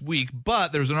it this week,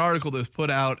 but there's an article that was put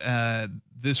out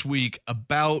this week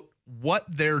about what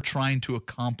they're trying to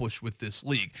accomplish with this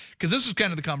league. Because this was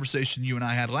kind of the conversation you and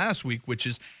I had last week, which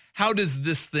is how does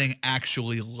this thing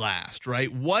actually last,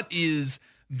 right? What is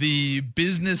the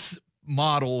business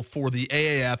model for the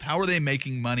AAF? How are they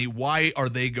making money? Why are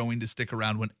they going to stick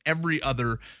around when every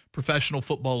other professional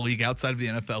football league outside of the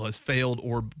NFL has failed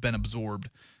or been absorbed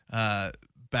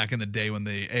back in the day when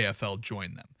the AFL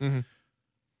joined them? Mm-hmm.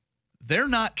 They're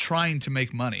not trying to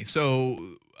make money.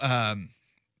 So,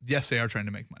 yes, they are trying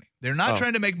to make money. They're not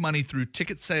trying to make money through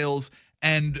ticket sales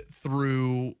and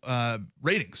through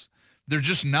ratings. They're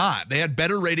just not. They had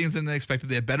better ratings than they expected.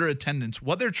 They had better attendance.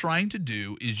 What they're trying to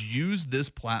do is use this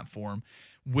platform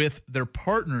with their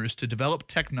partners to develop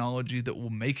technology that will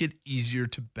make it easier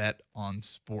to bet on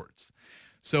sports.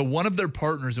 So one of their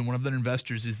partners and one of their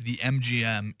investors is the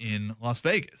MGM in Las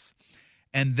Vegas.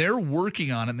 And they're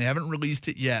working on it, and they haven't released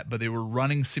it yet, but they were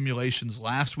running simulations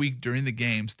last week during the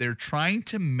games. They're trying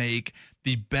to make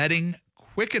the betting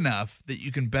quick enough that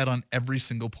you can bet on every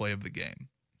single play of the game.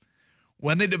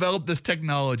 When they develop this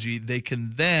technology, they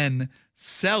can then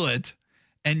sell it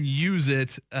and use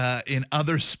it in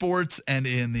other sports and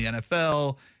in the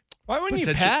NFL. Why wouldn't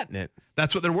you patent it?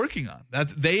 That's what they're working on.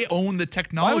 They own the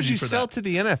technology. Why would you for sell it to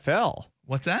the NFL?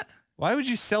 What's that? Why would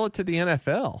you sell it to the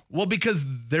NFL? Well, because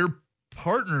they're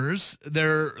partners.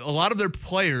 A lot of their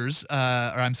players,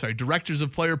 directors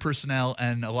of player personnel,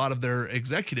 and a lot of their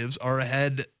executives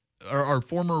are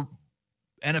former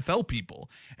NFL people,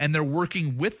 and they're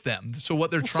working with them. So what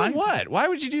they're trying. So what? Why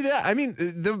would you do that? I mean,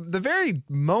 the very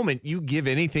moment you give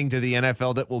anything to the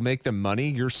NFL that will make them money,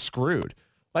 you're screwed.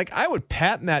 Like, I would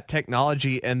patent that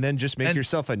technology and then just make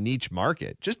yourself a niche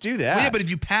market. Just do that. Well, yeah, but if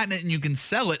you patent it and you can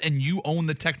sell it and you own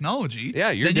the technology,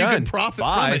 yeah, you're then done. You can profit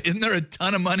from it. Isn't there a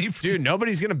ton of money? Dude,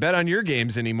 nobody's going to bet on your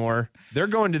games anymore. They're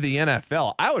going to the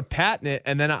NFL. I would patent it,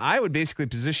 and then I would basically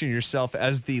position yourself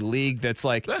as the league that's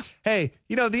like, hey,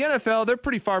 the NFL, they're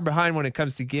pretty far behind when it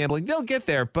comes to gambling. They'll get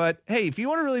there. But, hey, if you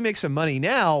want to really make some money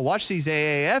now, watch these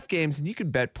AAF games, and you can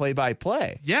bet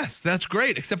play-by-play. Yes, that's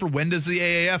great, except for when does the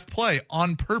AAF play?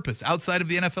 On purpose, outside of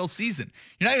the NFL season.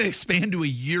 You're not going to expand to a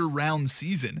year-round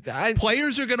season.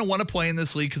 Players are going to want to play in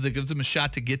this league because it gives them a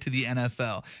shot to get to the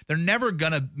NFL. They're never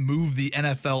going to move the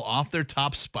NFL off their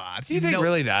top spot. Do you think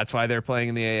really that's why they're playing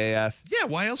in the AAF? Yeah,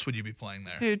 why else would you be playing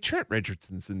there? Dude, Trent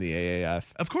Richardson's in the AAF.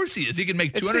 Of course he is. He can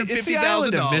make $250,000. It's the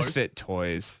island of misfit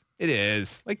toys. It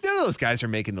is. Like, none of those guys are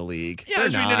making the league. Yeah, I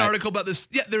was reading an article about this.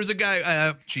 Yeah, there was a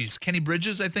guy, Kenny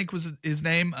Bridges, I think was his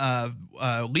name,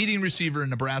 leading receiver in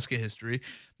Nebraska history.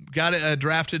 Got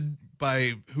drafted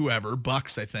by whoever,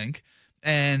 Bucks, I think.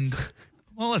 And,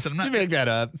 well, listen, I'm not. You make that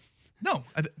up. No,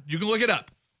 you can look it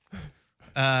up.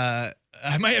 I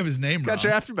might have his name wrong. Got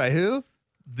drafted by who?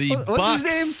 What's his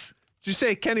name? Did you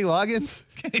say Kenny Loggins?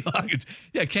 Kenny Loggins.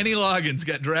 Yeah, Kenny Loggins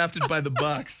got drafted by the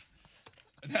Bucks.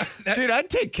 Dude, I'd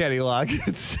take Kenny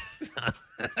Loggins.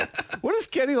 What does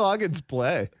Kenny Loggins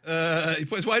play? He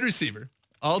plays wide receiver.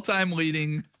 All-time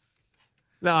leading.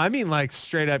 No, I mean like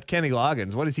straight up Kenny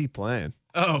Loggins. What is he playing?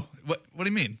 Oh, what do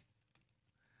you mean?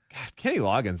 God, Kenny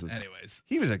Loggins was. Anyways.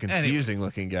 He was a confusing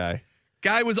looking guy.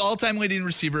 Guy was all-time leading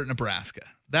receiver at Nebraska.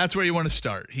 That's where you want to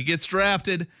start. He gets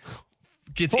drafted,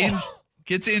 gets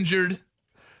injured,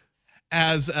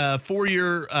 has a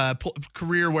 4-year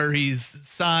career where he's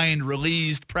signed,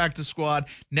 released, practice squad,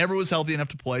 never was healthy enough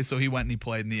to play, so he went and he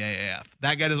played in the AAF.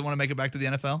 That guy doesn't want to make it back to the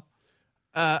NFL?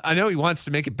 I know he wants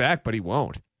to make it back, but he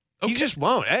won't. Okay. He just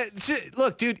won't.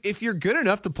 Look, dude, if you're good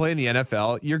enough to play in the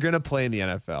NFL, you're going to play in the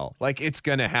NFL. Like, it's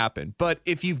going to happen. But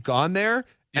if you've gone there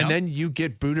and then you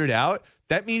get booted out,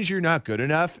 that means you're not good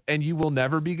enough, and you will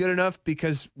never be good enough,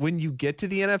 because when you get to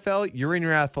the NFL, you're in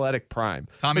your athletic prime,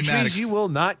 which means you will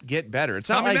not get better. It's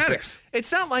not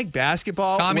like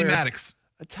basketball. Tommy Maddox.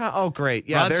 Oh, great.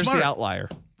 Yeah, Rod there's Smart. the outlier.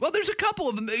 Well, there's a couple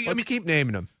of them. Let's keep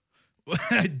naming them.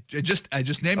 I just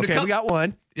named a couple. Okay, we got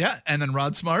one. Yeah, and then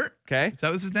Rod Smart. Okay. Is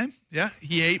that was his name? Yeah,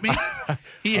 he ate me.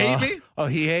 He ate me. Oh,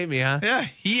 he ate me, huh? Yeah,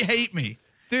 he ate me.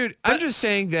 Dude, I'm just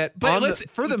saying that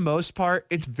for the most part,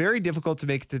 it's very difficult to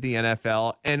make it to the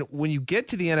NFL. And when you get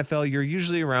to the NFL, you're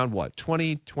usually around,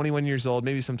 20, 21 years old,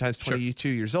 maybe sometimes 22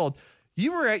 years old.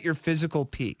 You are at your physical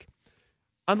peak.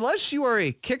 Unless you are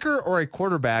a kicker or a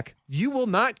quarterback, you will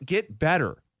not get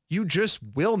better. You just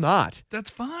will not. That's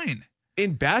fine.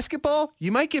 In basketball,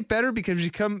 you might get better because you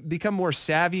become more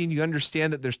savvy and you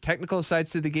understand that there's technical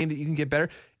sides to the game that you can get better.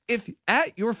 If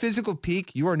at your physical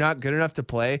peak, you are not good enough to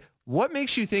play, what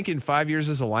makes you think in 5 years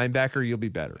as a linebacker you'll be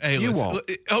better? Hey, you won't.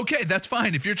 Okay, that's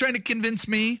fine. If you're trying to convince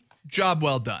me, job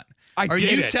well done. Are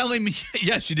you telling me?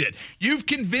 Yes, you did. You've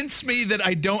convinced me that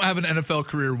I don't have an NFL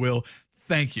career, Will.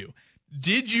 Thank you.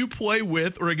 Did you play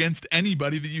with or against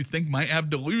anybody that you think might have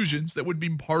delusions that would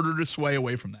be harder to sway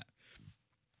away from that?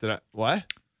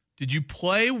 What? Did you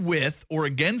play with or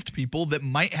against people that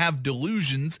might have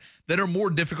delusions that are more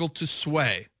difficult to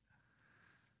sway?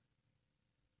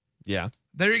 Yeah.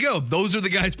 There you go. Those are the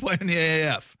guys playing in the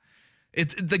AAF.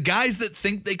 It's the guys that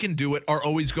think they can do it are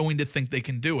always going to think they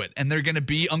can do it. And they're going to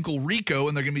be Uncle Rico,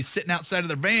 and they're going to be sitting outside of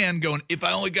their van going, if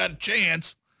I only got a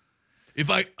chance, if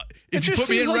you put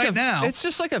me in right now. It's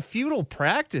just like a futile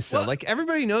practice, though. Like,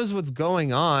 everybody knows what's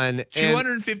going on.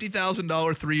 $250,000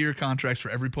 3-year contracts for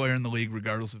every player in the league,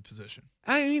 regardless of position.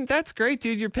 I mean, that's great,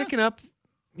 dude. You're picking up,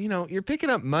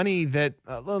 money that,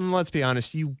 let's be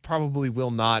honest, you probably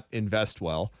will not invest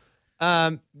well.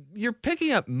 You're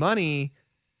picking up money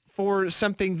for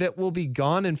something that will be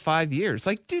gone in 5 years.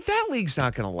 Like, dude, that league's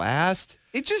not going to last.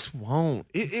 It just won't.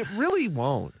 It really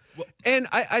won't. And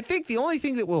I think the only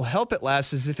thing that will help it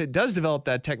last is if it does develop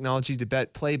that technology to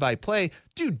bet play-by-play.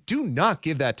 Dude, do not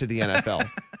give that to the NFL.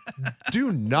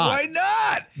 Do not. Why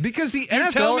not? Because the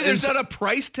NFL NFL there's not a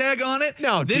price tag on it?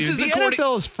 No, this dude, the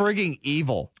NFL is frigging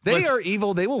evil. They are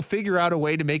evil. They will figure out a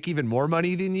way to make even more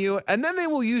money than you, and then they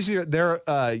will use your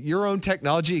own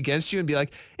technology against you and be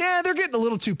like, yeah, they're getting a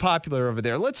little too popular over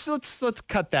there. Let's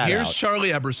cut that out. Here's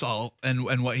Charlie Ebersol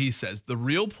and what he says. The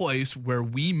real place where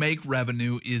we make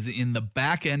revenue is in the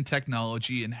back end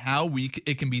technology and how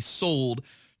it can be sold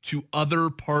to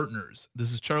other partners.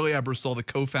 This is Charlie Ebersol, the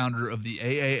co-founder of the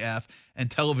AAF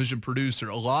and television producer.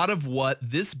 A lot of what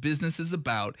this business is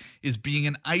about is being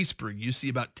an iceberg. You see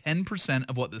about 10%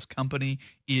 of what this company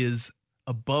is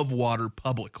above water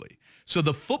publicly. So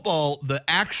the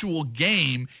actual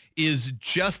game is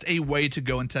just a way to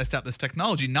go and test out this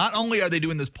technology. Not only are they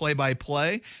doing this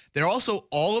play-by-play, they're also,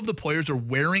 all of the players are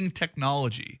wearing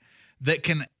technology that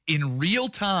can, in real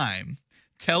time,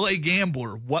 tell a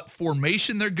gambler what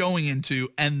formation they're going into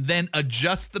and then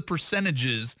adjust the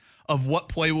percentages of what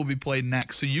play will be played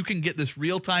next. So you can get this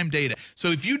real-time data. So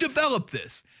if you develop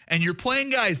this and you're playing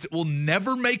guys that will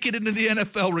never make it into the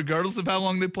NFL regardless of how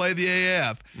long they play the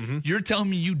AAF, you're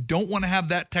telling me you don't want to have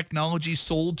that technology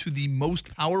sold to the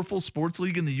most powerful sports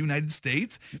league in the United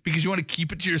States because you want to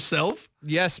keep it to yourself?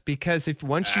 Yes, because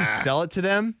once you sell it to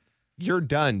them, you're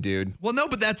done, dude. Well, no,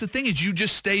 but that's the thing is you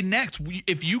just stay next.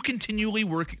 If you continually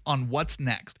work on what's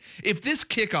next, if this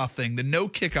kickoff thing, the no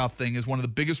kickoff thing is one of the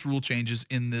biggest rule changes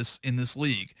in this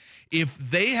league. If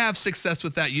they have success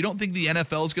with that, you don't think the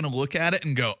NFL is going to look at it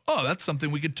and go, oh, that's something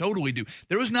we could totally do.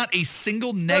 There was not a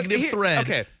single negative thread.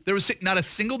 Okay. There was not a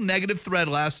single negative thread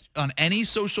on any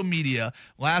social media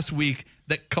last week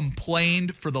that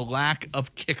complained for the lack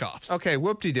of kickoffs. Okay,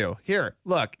 whoop-de-doo. Here,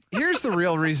 look, here's the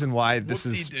real reason why this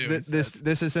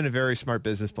isn't a very smart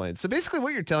business plan. So basically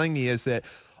what you're telling me is that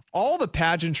all the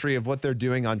pageantry of what they're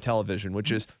doing on television, which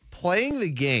is playing the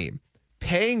game,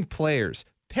 paying players,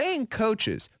 paying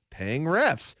coaches, paying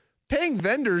refs, paying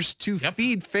vendors to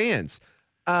feed fans,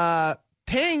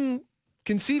 paying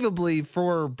conceivably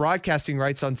for broadcasting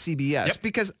rights on CBS,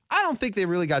 because I don't think they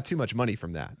really got too much money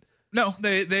from that. No,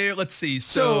 they let's see.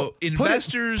 So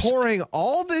investors pouring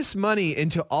all this money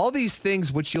into all these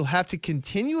things, which you'll have to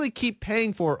continually keep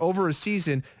paying for over a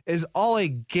season, is all a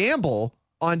gamble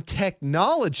on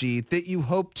technology that you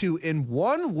hope to, in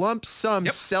one lump sum,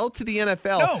 sell to the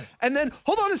NFL. No. And then,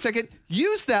 hold on a second,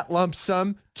 use that lump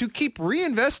sum to keep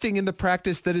reinvesting in the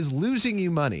practice that is losing you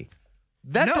money.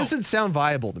 That doesn't sound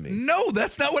viable to me. No,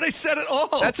 that's not what I said at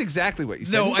all. That's exactly what you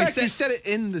said. No, in fact, I said, you said it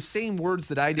in the same words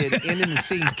that I did and in the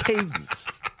same cadence.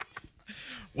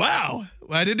 Wow.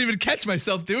 Well, I didn't even catch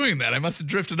myself doing that. I must have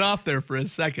drifted off there for a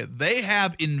second. They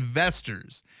have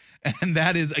investors, and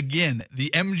that is, again,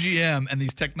 the MGM and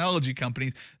these technology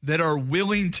companies that are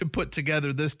willing to put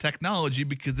together this technology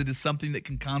because it is something that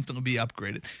can constantly be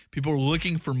upgraded. People are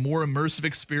looking for more immersive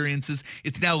experiences.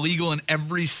 It's now legal in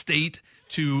every state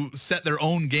to set their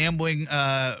own gambling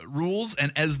rules,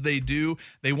 and as they do,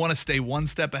 they want to stay one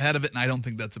step ahead of it, and I don't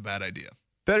think that's a bad idea.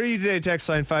 Better You Today text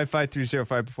line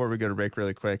 55305 before we go to break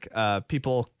really quick.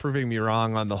 People proving me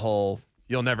wrong on the whole,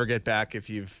 you'll never get back if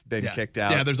you've been kicked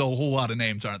out. Yeah, there's a whole lot of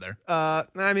names, aren't there? I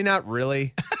mean, not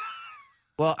really.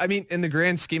 Well, I mean, in the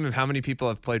grand scheme of how many people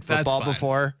have played football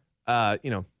before,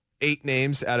 8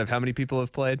 names out of how many people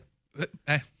have played.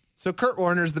 So Kurt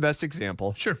Warner's the best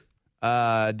example. Sure.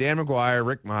 Dan McGuire,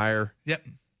 Rick Meyer. Yep.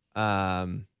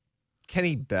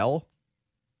 Kenny Bell.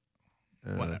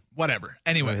 Whatever.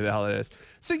 Anyway, the hell it is.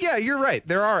 So yeah, you're right.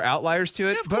 There are outliers to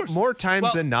it, but more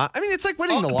times than not. I mean, it's like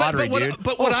winning the lottery, dude.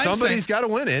 But somebody's got to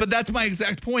win it. But that's my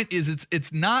exact point. Is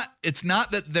it's not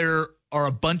that there are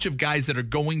a bunch of guys that are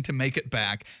going to make it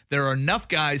back. There are enough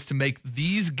guys to make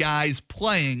these guys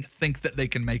playing think that they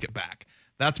can make it back.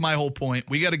 That's my whole point.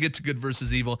 We got to get to good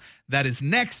versus evil. That is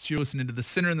next. You're listening to The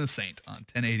Sinner and the Saint on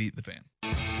 1080 The Fan.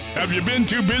 Have you been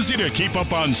too busy to keep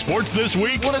up on sports this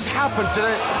week? What has happened to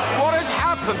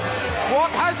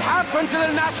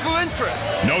the national interest?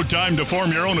 No time to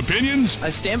form your own opinions?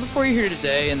 I stand before you here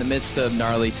today in the midst of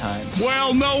gnarly times.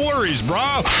 Well, no worries,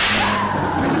 brah.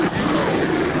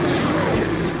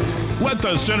 Let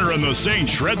the Sinner and the Saint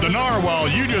shred the gnar while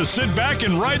you just sit back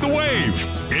and ride the wave.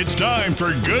 It's time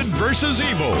for Good versus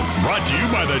Evil, brought to you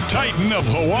by the Titan of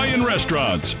Hawaiian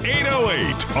Restaurants,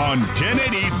 808 on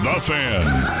 1080 The Fan.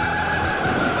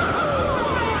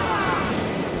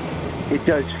 It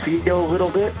does feel a little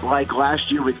bit like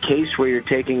last year with Case, where you're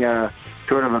taking a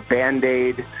sort of a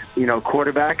Band-Aid,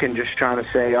 quarterback and just trying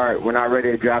to say, all right, we're not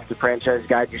ready to draft the franchise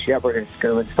guy just yet. We're just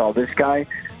going to install this guy.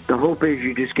 The hope is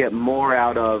you just get more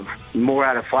out of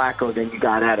Flacco than you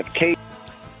got out of Case.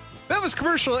 That was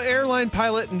commercial airline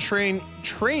pilot and training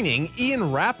Ian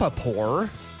Rappaport,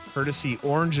 courtesy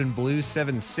Orange and Blue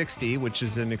 760, which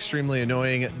is an extremely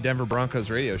annoying Denver Broncos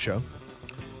radio show.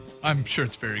 I'm sure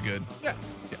it's very good. Yeah.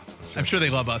 Sure. I'm sure they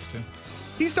love us too.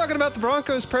 He's talking about the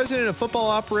Broncos president of football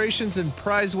operations and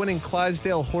prize-winning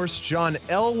Clydesdale horse John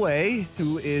Elway,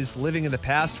 who is living in the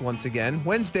past once again.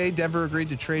 Wednesday, Denver agreed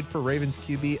to trade for Ravens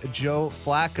QB Joe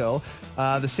Flacco.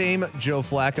 The same Joe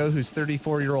Flacco, whose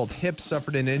 34-year-old hip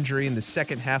suffered an injury in the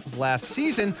second half of last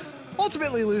season,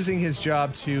 ultimately losing his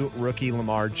job to rookie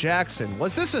Lamar Jackson.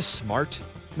 Was this a smart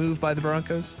move by the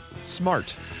Broncos?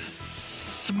 Smart.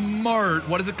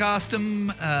 What does it cost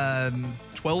him?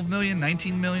 12 million,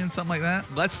 19 million, something like that.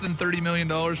 Less than $30 million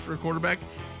for a quarterback.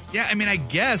 Yeah, I mean, I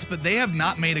guess, but they have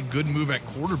not made a good move at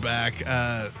quarterback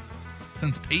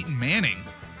since Peyton Manning.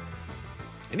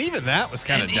 And even that was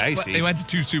kind of dicey. They went to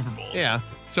 2 Super Bowls. Yeah.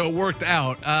 So it worked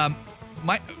out.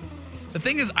 The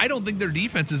thing is, I don't think their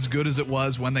defense is as good as it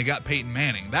was when they got Peyton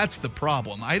Manning. That's the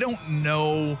problem. I don't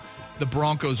know the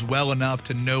Broncos well enough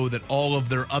to know that all of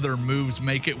their other moves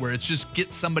make it, where it's just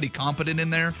get somebody competent in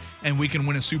there and we can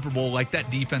win a Super Bowl like that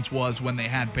defense was when they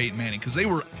had Peyton Manning, because they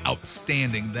were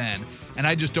outstanding then. And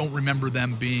I just don't remember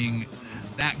them being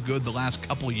that good the last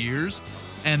couple years.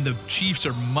 And the Chiefs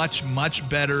are much, much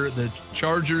better. The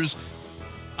Chargers,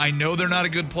 I know they're not a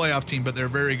good playoff team, but they're a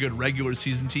very good regular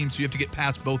season team. So you have to get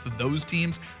past both of those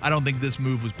teams. I don't think this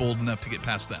move was bold enough to get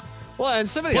past them. Well, and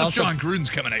somebody Plus, else. John Gruden's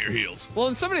coming at your heels. Well,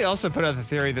 and somebody also put out the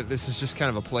theory that this is just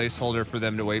kind of a placeholder for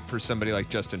them to wait for somebody like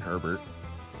Justin Herbert.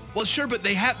 Well, sure, but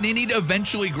they need to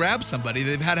eventually grab somebody.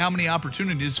 They've had how many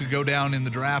opportunities to go down in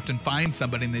the draft and find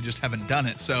somebody, and they just haven't done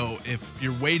it. So if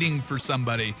you're waiting for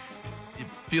somebody, it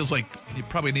feels like you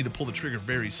probably need to pull the trigger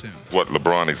very soon. What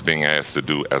LeBron is being asked to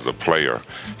do as a player,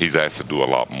 he's asked to do a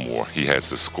lot more. He has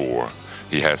to score.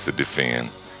 He has to defend.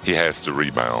 He has to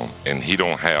rebound. And he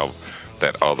don't have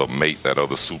that other mate, that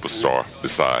other superstar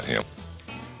beside him.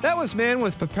 That was man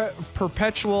with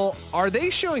perpetual, are they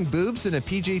showing boobs in a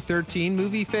PG-13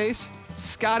 movie face?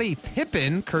 Scottie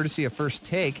Pippen, courtesy of First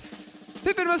Take.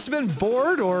 Pippen must have been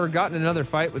bored or gotten another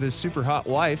fight with his super hot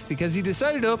wife because he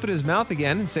decided to open his mouth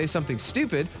again and say something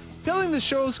stupid, telling the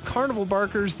show's carnival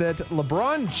barkers that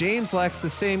LeBron James lacks the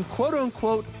same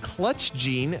quote-unquote clutch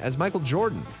gene as Michael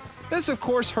Jordan. This, of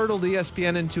course, hurtled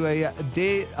ESPN into what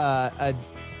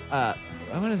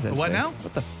is that? What say? now?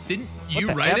 What the? Didn't you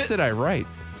what the write F it? Did I write?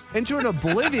 Into an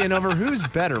oblivion over who's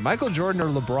better, Michael Jordan or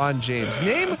LeBron James.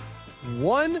 Name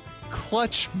one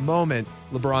clutch moment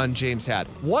LeBron James had.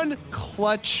 One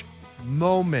clutch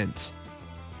moment.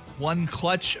 One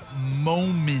clutch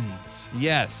moment.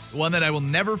 Yes. One that I will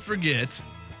never forget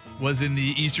was in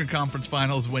the Eastern Conference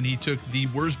Finals when he took the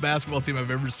worst basketball team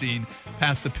I've ever seen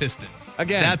past the Pistons.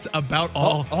 Again. That's about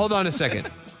all. Hold on a second.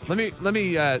 Let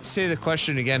me say the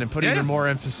question again and put even more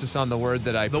emphasis on the word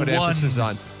that I put emphasis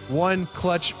on. One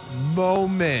clutch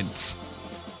moment.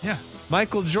 Yeah.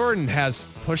 Michael Jordan has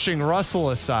pushing Russell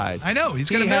aside. I know. He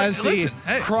has the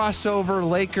crossover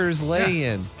Lakers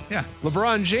lay-in. Yeah.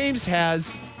 LeBron James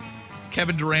has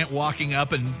Kevin Durant walking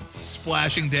up and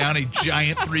splashing down a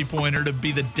giant three-pointer to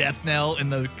be the death knell in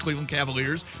the Cleveland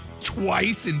Cavaliers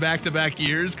twice in back-to-back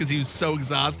years because he was so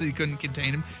exhausted he couldn't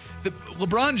contain him.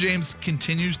 LeBron James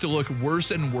continues to look worse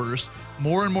and worse,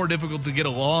 more and more difficult to get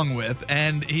along with,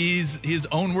 and he's his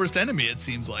own worst enemy, it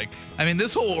seems like. I mean,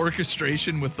 this whole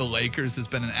orchestration with the Lakers has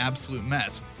been an absolute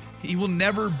mess. He will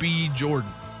never be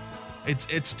Jordan.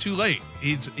 It's too late.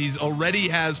 He's already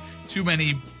has too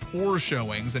many poor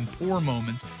showings and poor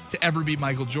moments to ever be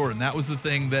Michael Jordan. That was the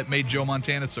thing that made Joe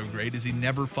Montana so great, is he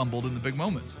never fumbled in the big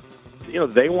moments. You know,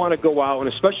 they want to go out, and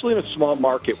especially in a small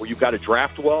market where you've got to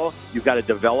draft well, you've got to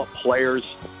develop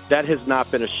players. That has not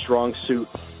been a strong suit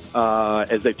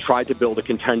as they've tried to build a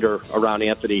contender around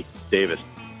Anthony Davis.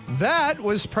 That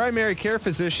was primary care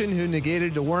physician who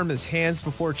negated to warm his hands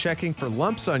before checking for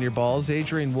lumps on your balls,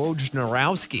 Adrian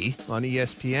Wojnarowski on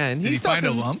ESPN. Did he find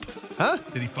a lump? Huh?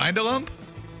 Did he find a lump?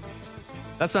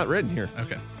 That's not written here.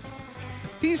 Okay.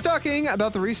 He's talking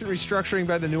about the recent restructuring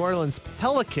by the New Orleans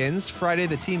Pelicans. Friday,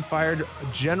 the team fired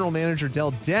general manager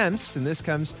Dell Demps, and this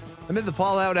comes amid the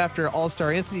fallout after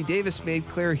All-Star Anthony Davis made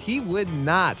clear he would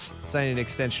not sign an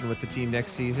extension with the team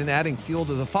next season, adding fuel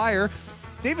to the fire.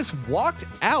 Davis walked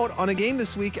out on a game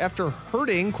this week after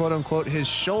hurting, quote-unquote, his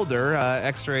shoulder.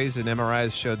 X-rays and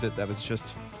MRIs showed that was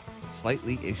just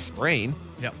slightly a sprain.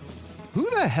 Yep. Who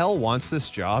the hell wants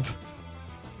this job?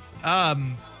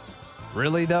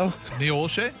 Really, though? Neil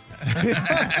Olshey?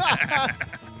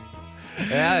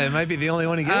 Yeah, it might be the only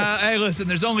one he gets. Hey, listen,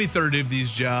 there's only 30 of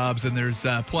these jobs, and there's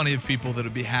plenty of people that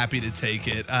would be happy to take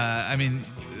it. I mean,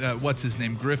 what's his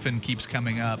name? Griffin keeps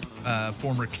coming up,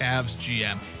 former Cavs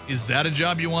GM. Is that a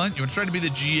job you want? You want to try to be the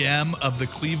GM of the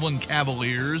Cleveland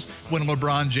Cavaliers when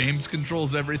LeBron James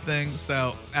controls everything?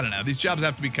 So, I don't know. These jobs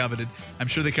have to be coveted. I'm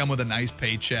sure they come with a nice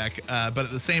paycheck, but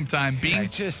at the same time, I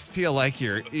just feel like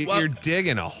you're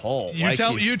digging a hole.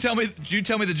 You tell me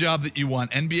the job that you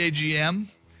want. NBA GM,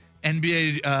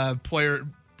 NBA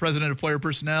president of player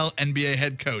personnel, NBA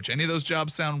head coach. Any of those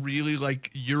jobs sound really like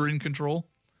you're in control?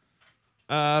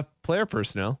 Player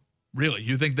personnel. Really?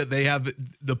 You think that they have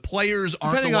the players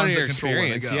aren't Depending the ones on your that control where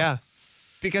they experience, go? yeah.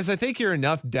 Because I think you're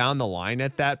enough down the line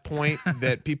at that point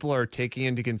that people are taking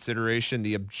into consideration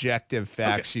the objective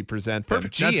facts you present them.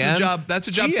 Perfect. That's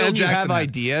a job GM, Phil Jackson you have had.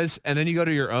 ideas, and then you go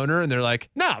to your owner, and they're like,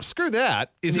 no, screw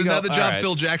that. Isn't that the job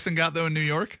Phil Jackson got, though, in New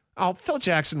York? Oh, Phil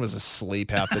Jackson was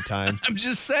asleep half the time. I'm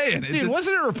just saying. Dude,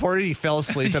 wasn't it reported he fell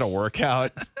asleep at a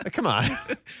workout? Come on.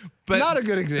 But not a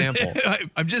good example.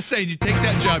 I'm just saying, you take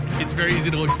that job, it's very easy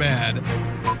to look bad.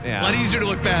 Yeah. A lot easier to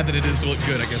look bad than it is to look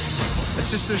good, I guess is my point. It's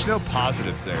just there's no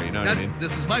positives there, you know what I mean?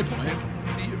 This is my point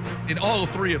to you. In all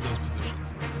three of those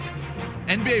positions.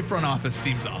 NBA front office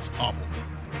seems awful.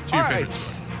 All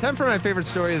right. Time for my favorite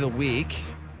story of the week.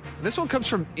 This one comes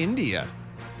from India.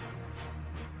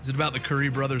 Is it about the Curry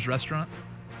Brothers restaurant?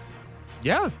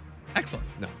 Yeah. Excellent.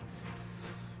 No.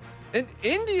 An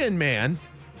Indian man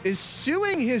is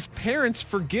suing his parents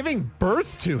for giving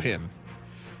birth to him.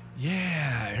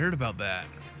 Yeah, I heard about that.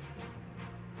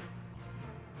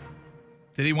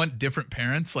 Did he want different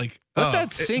parents? Like, let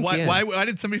that sink in. Why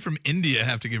did somebody from India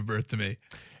have to give birth to me?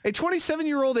 A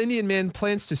 27-year-old Indian man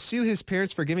plans to sue his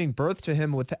parents for giving birth to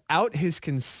him without his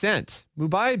consent.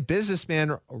 Mumbai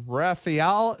businessman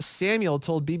Raphael Samuel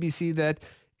told BBC that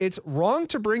it's wrong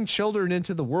to bring children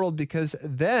into the world because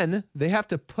then they have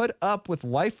to put up with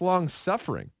lifelong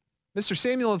suffering. Mr.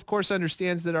 Samuel, of course,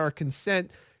 understands that our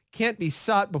consent can't be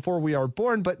sought before we are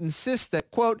born, but insists that,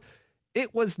 quote,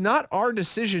 it was not our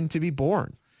decision to be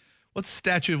born. What's the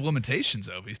statute of limitations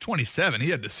of? He's 27. He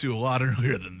had to sue a lot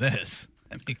earlier than this.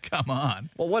 I mean, come on.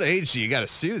 Well, what age do you got to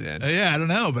sue then? Yeah, I don't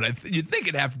know, but you'd think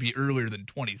it'd have to be earlier than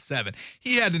 27.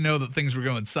 He had to know that things were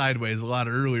going sideways a lot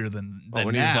earlier than when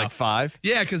now. he was like 5?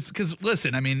 Yeah, because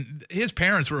listen, I mean, his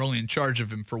parents were only in charge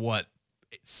of him for what,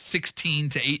 16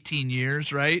 to 18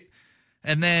 years, right?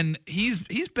 And then he's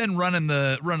been running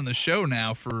the show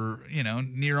now for,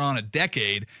 near on a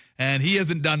decade, and he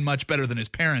hasn't done much better than his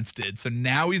parents did. So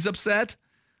now he's upset.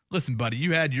 Listen, buddy,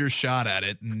 you had your shot at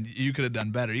it, and you could have done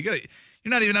better. You're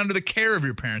not even under the care of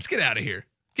your parents. Get out of here.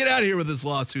 Get out of here with this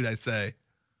lawsuit, I say.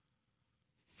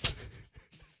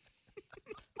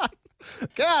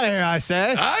 Get out of here, I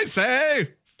say. I say.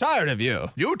 Tired of you.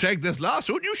 You take this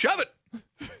lawsuit, you shove it.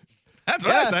 That's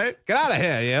what I say. Get out of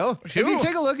here, you. If you You.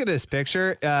 take a look at this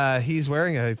picture, he's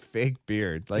wearing a fake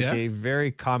beard, like a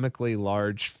very comically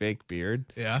large fake beard.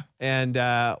 Yeah. And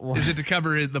is it to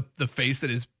cover the face that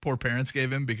his poor parents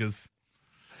gave him? Because.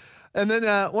 And then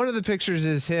one of the pictures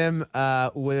is him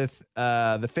with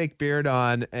the fake beard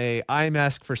on, a eye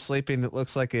mask for sleeping that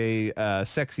looks like a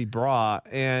sexy bra,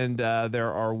 and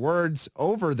there are words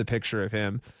over the picture of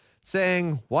him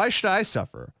saying, "Why should I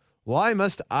suffer? Why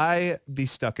must I be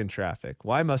stuck in traffic?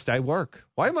 Why must I work?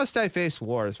 Why must I face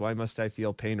wars? Why must I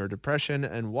feel pain or depression?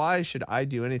 And why should I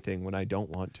do anything when I don't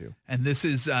want to?" And this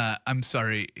is, I'm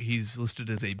sorry, he's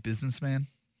listed as a businessman?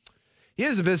 He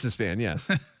is a businessman, yes.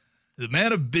 The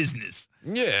man of business.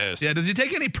 Yes. Yeah, does he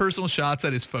take any personal shots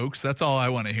at his folks? That's all I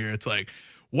want to hear. It's like,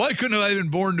 why couldn't I been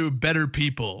born to better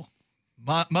people?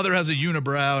 Mother has a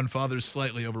unibrow and father's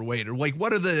slightly overweight. Or like,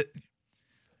 what are the...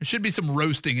 There should be some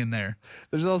roasting in there.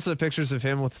 There's also pictures of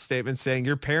him with statements saying,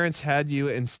 "Your parents had you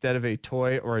instead of a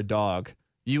toy or a dog.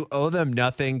 You owe them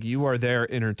nothing. You are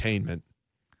their entertainment."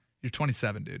 You're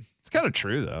 27, dude. It's kind of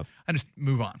true, though. I just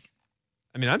move on.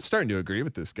 I mean, I'm starting to agree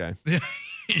with this guy.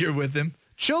 You're with him.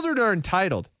 Children are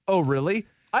entitled. Oh, really?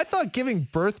 I thought giving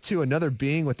birth to another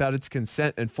being without its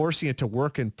consent and forcing it to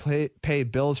work and pay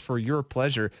bills for your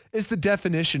pleasure is the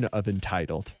definition of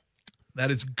entitled. That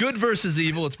is Good versus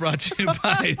Evil. It's brought to you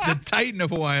by the Titan of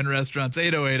Hawaiian Restaurants,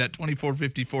 808 at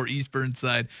 2454 East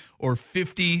Burnside or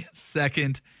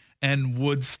 52nd and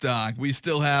Woodstock. We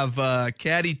still have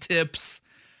caddy tips.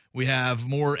 We have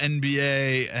more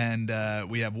NBA, and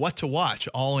we have what to watch,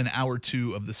 all in hour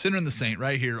 2 of The Sinner and the Saint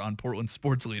right here on Portland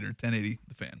Sports Leader, 1080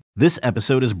 The Fan. This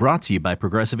episode is brought to you by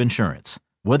Progressive Insurance.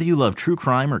 Whether you love true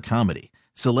crime or comedy,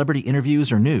 celebrity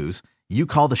interviews or news, you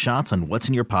call the shots on what's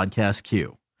in your podcast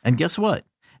queue. And guess what?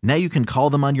 Now you can call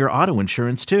them on your auto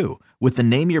insurance too with the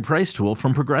Name Your Price tool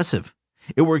from Progressive.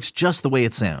 It works just the way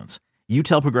it sounds. You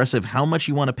tell Progressive how much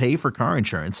you want to pay for car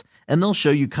insurance, and they'll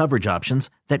show you coverage options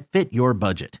that fit your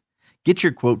budget. Get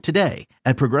your quote today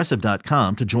at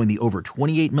Progressive.com to join the over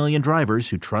 28 million drivers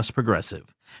who trust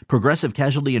Progressive. Progressive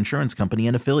Casualty Insurance Company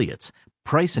and Affiliates.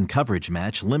 Price and coverage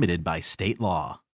match limited by state law.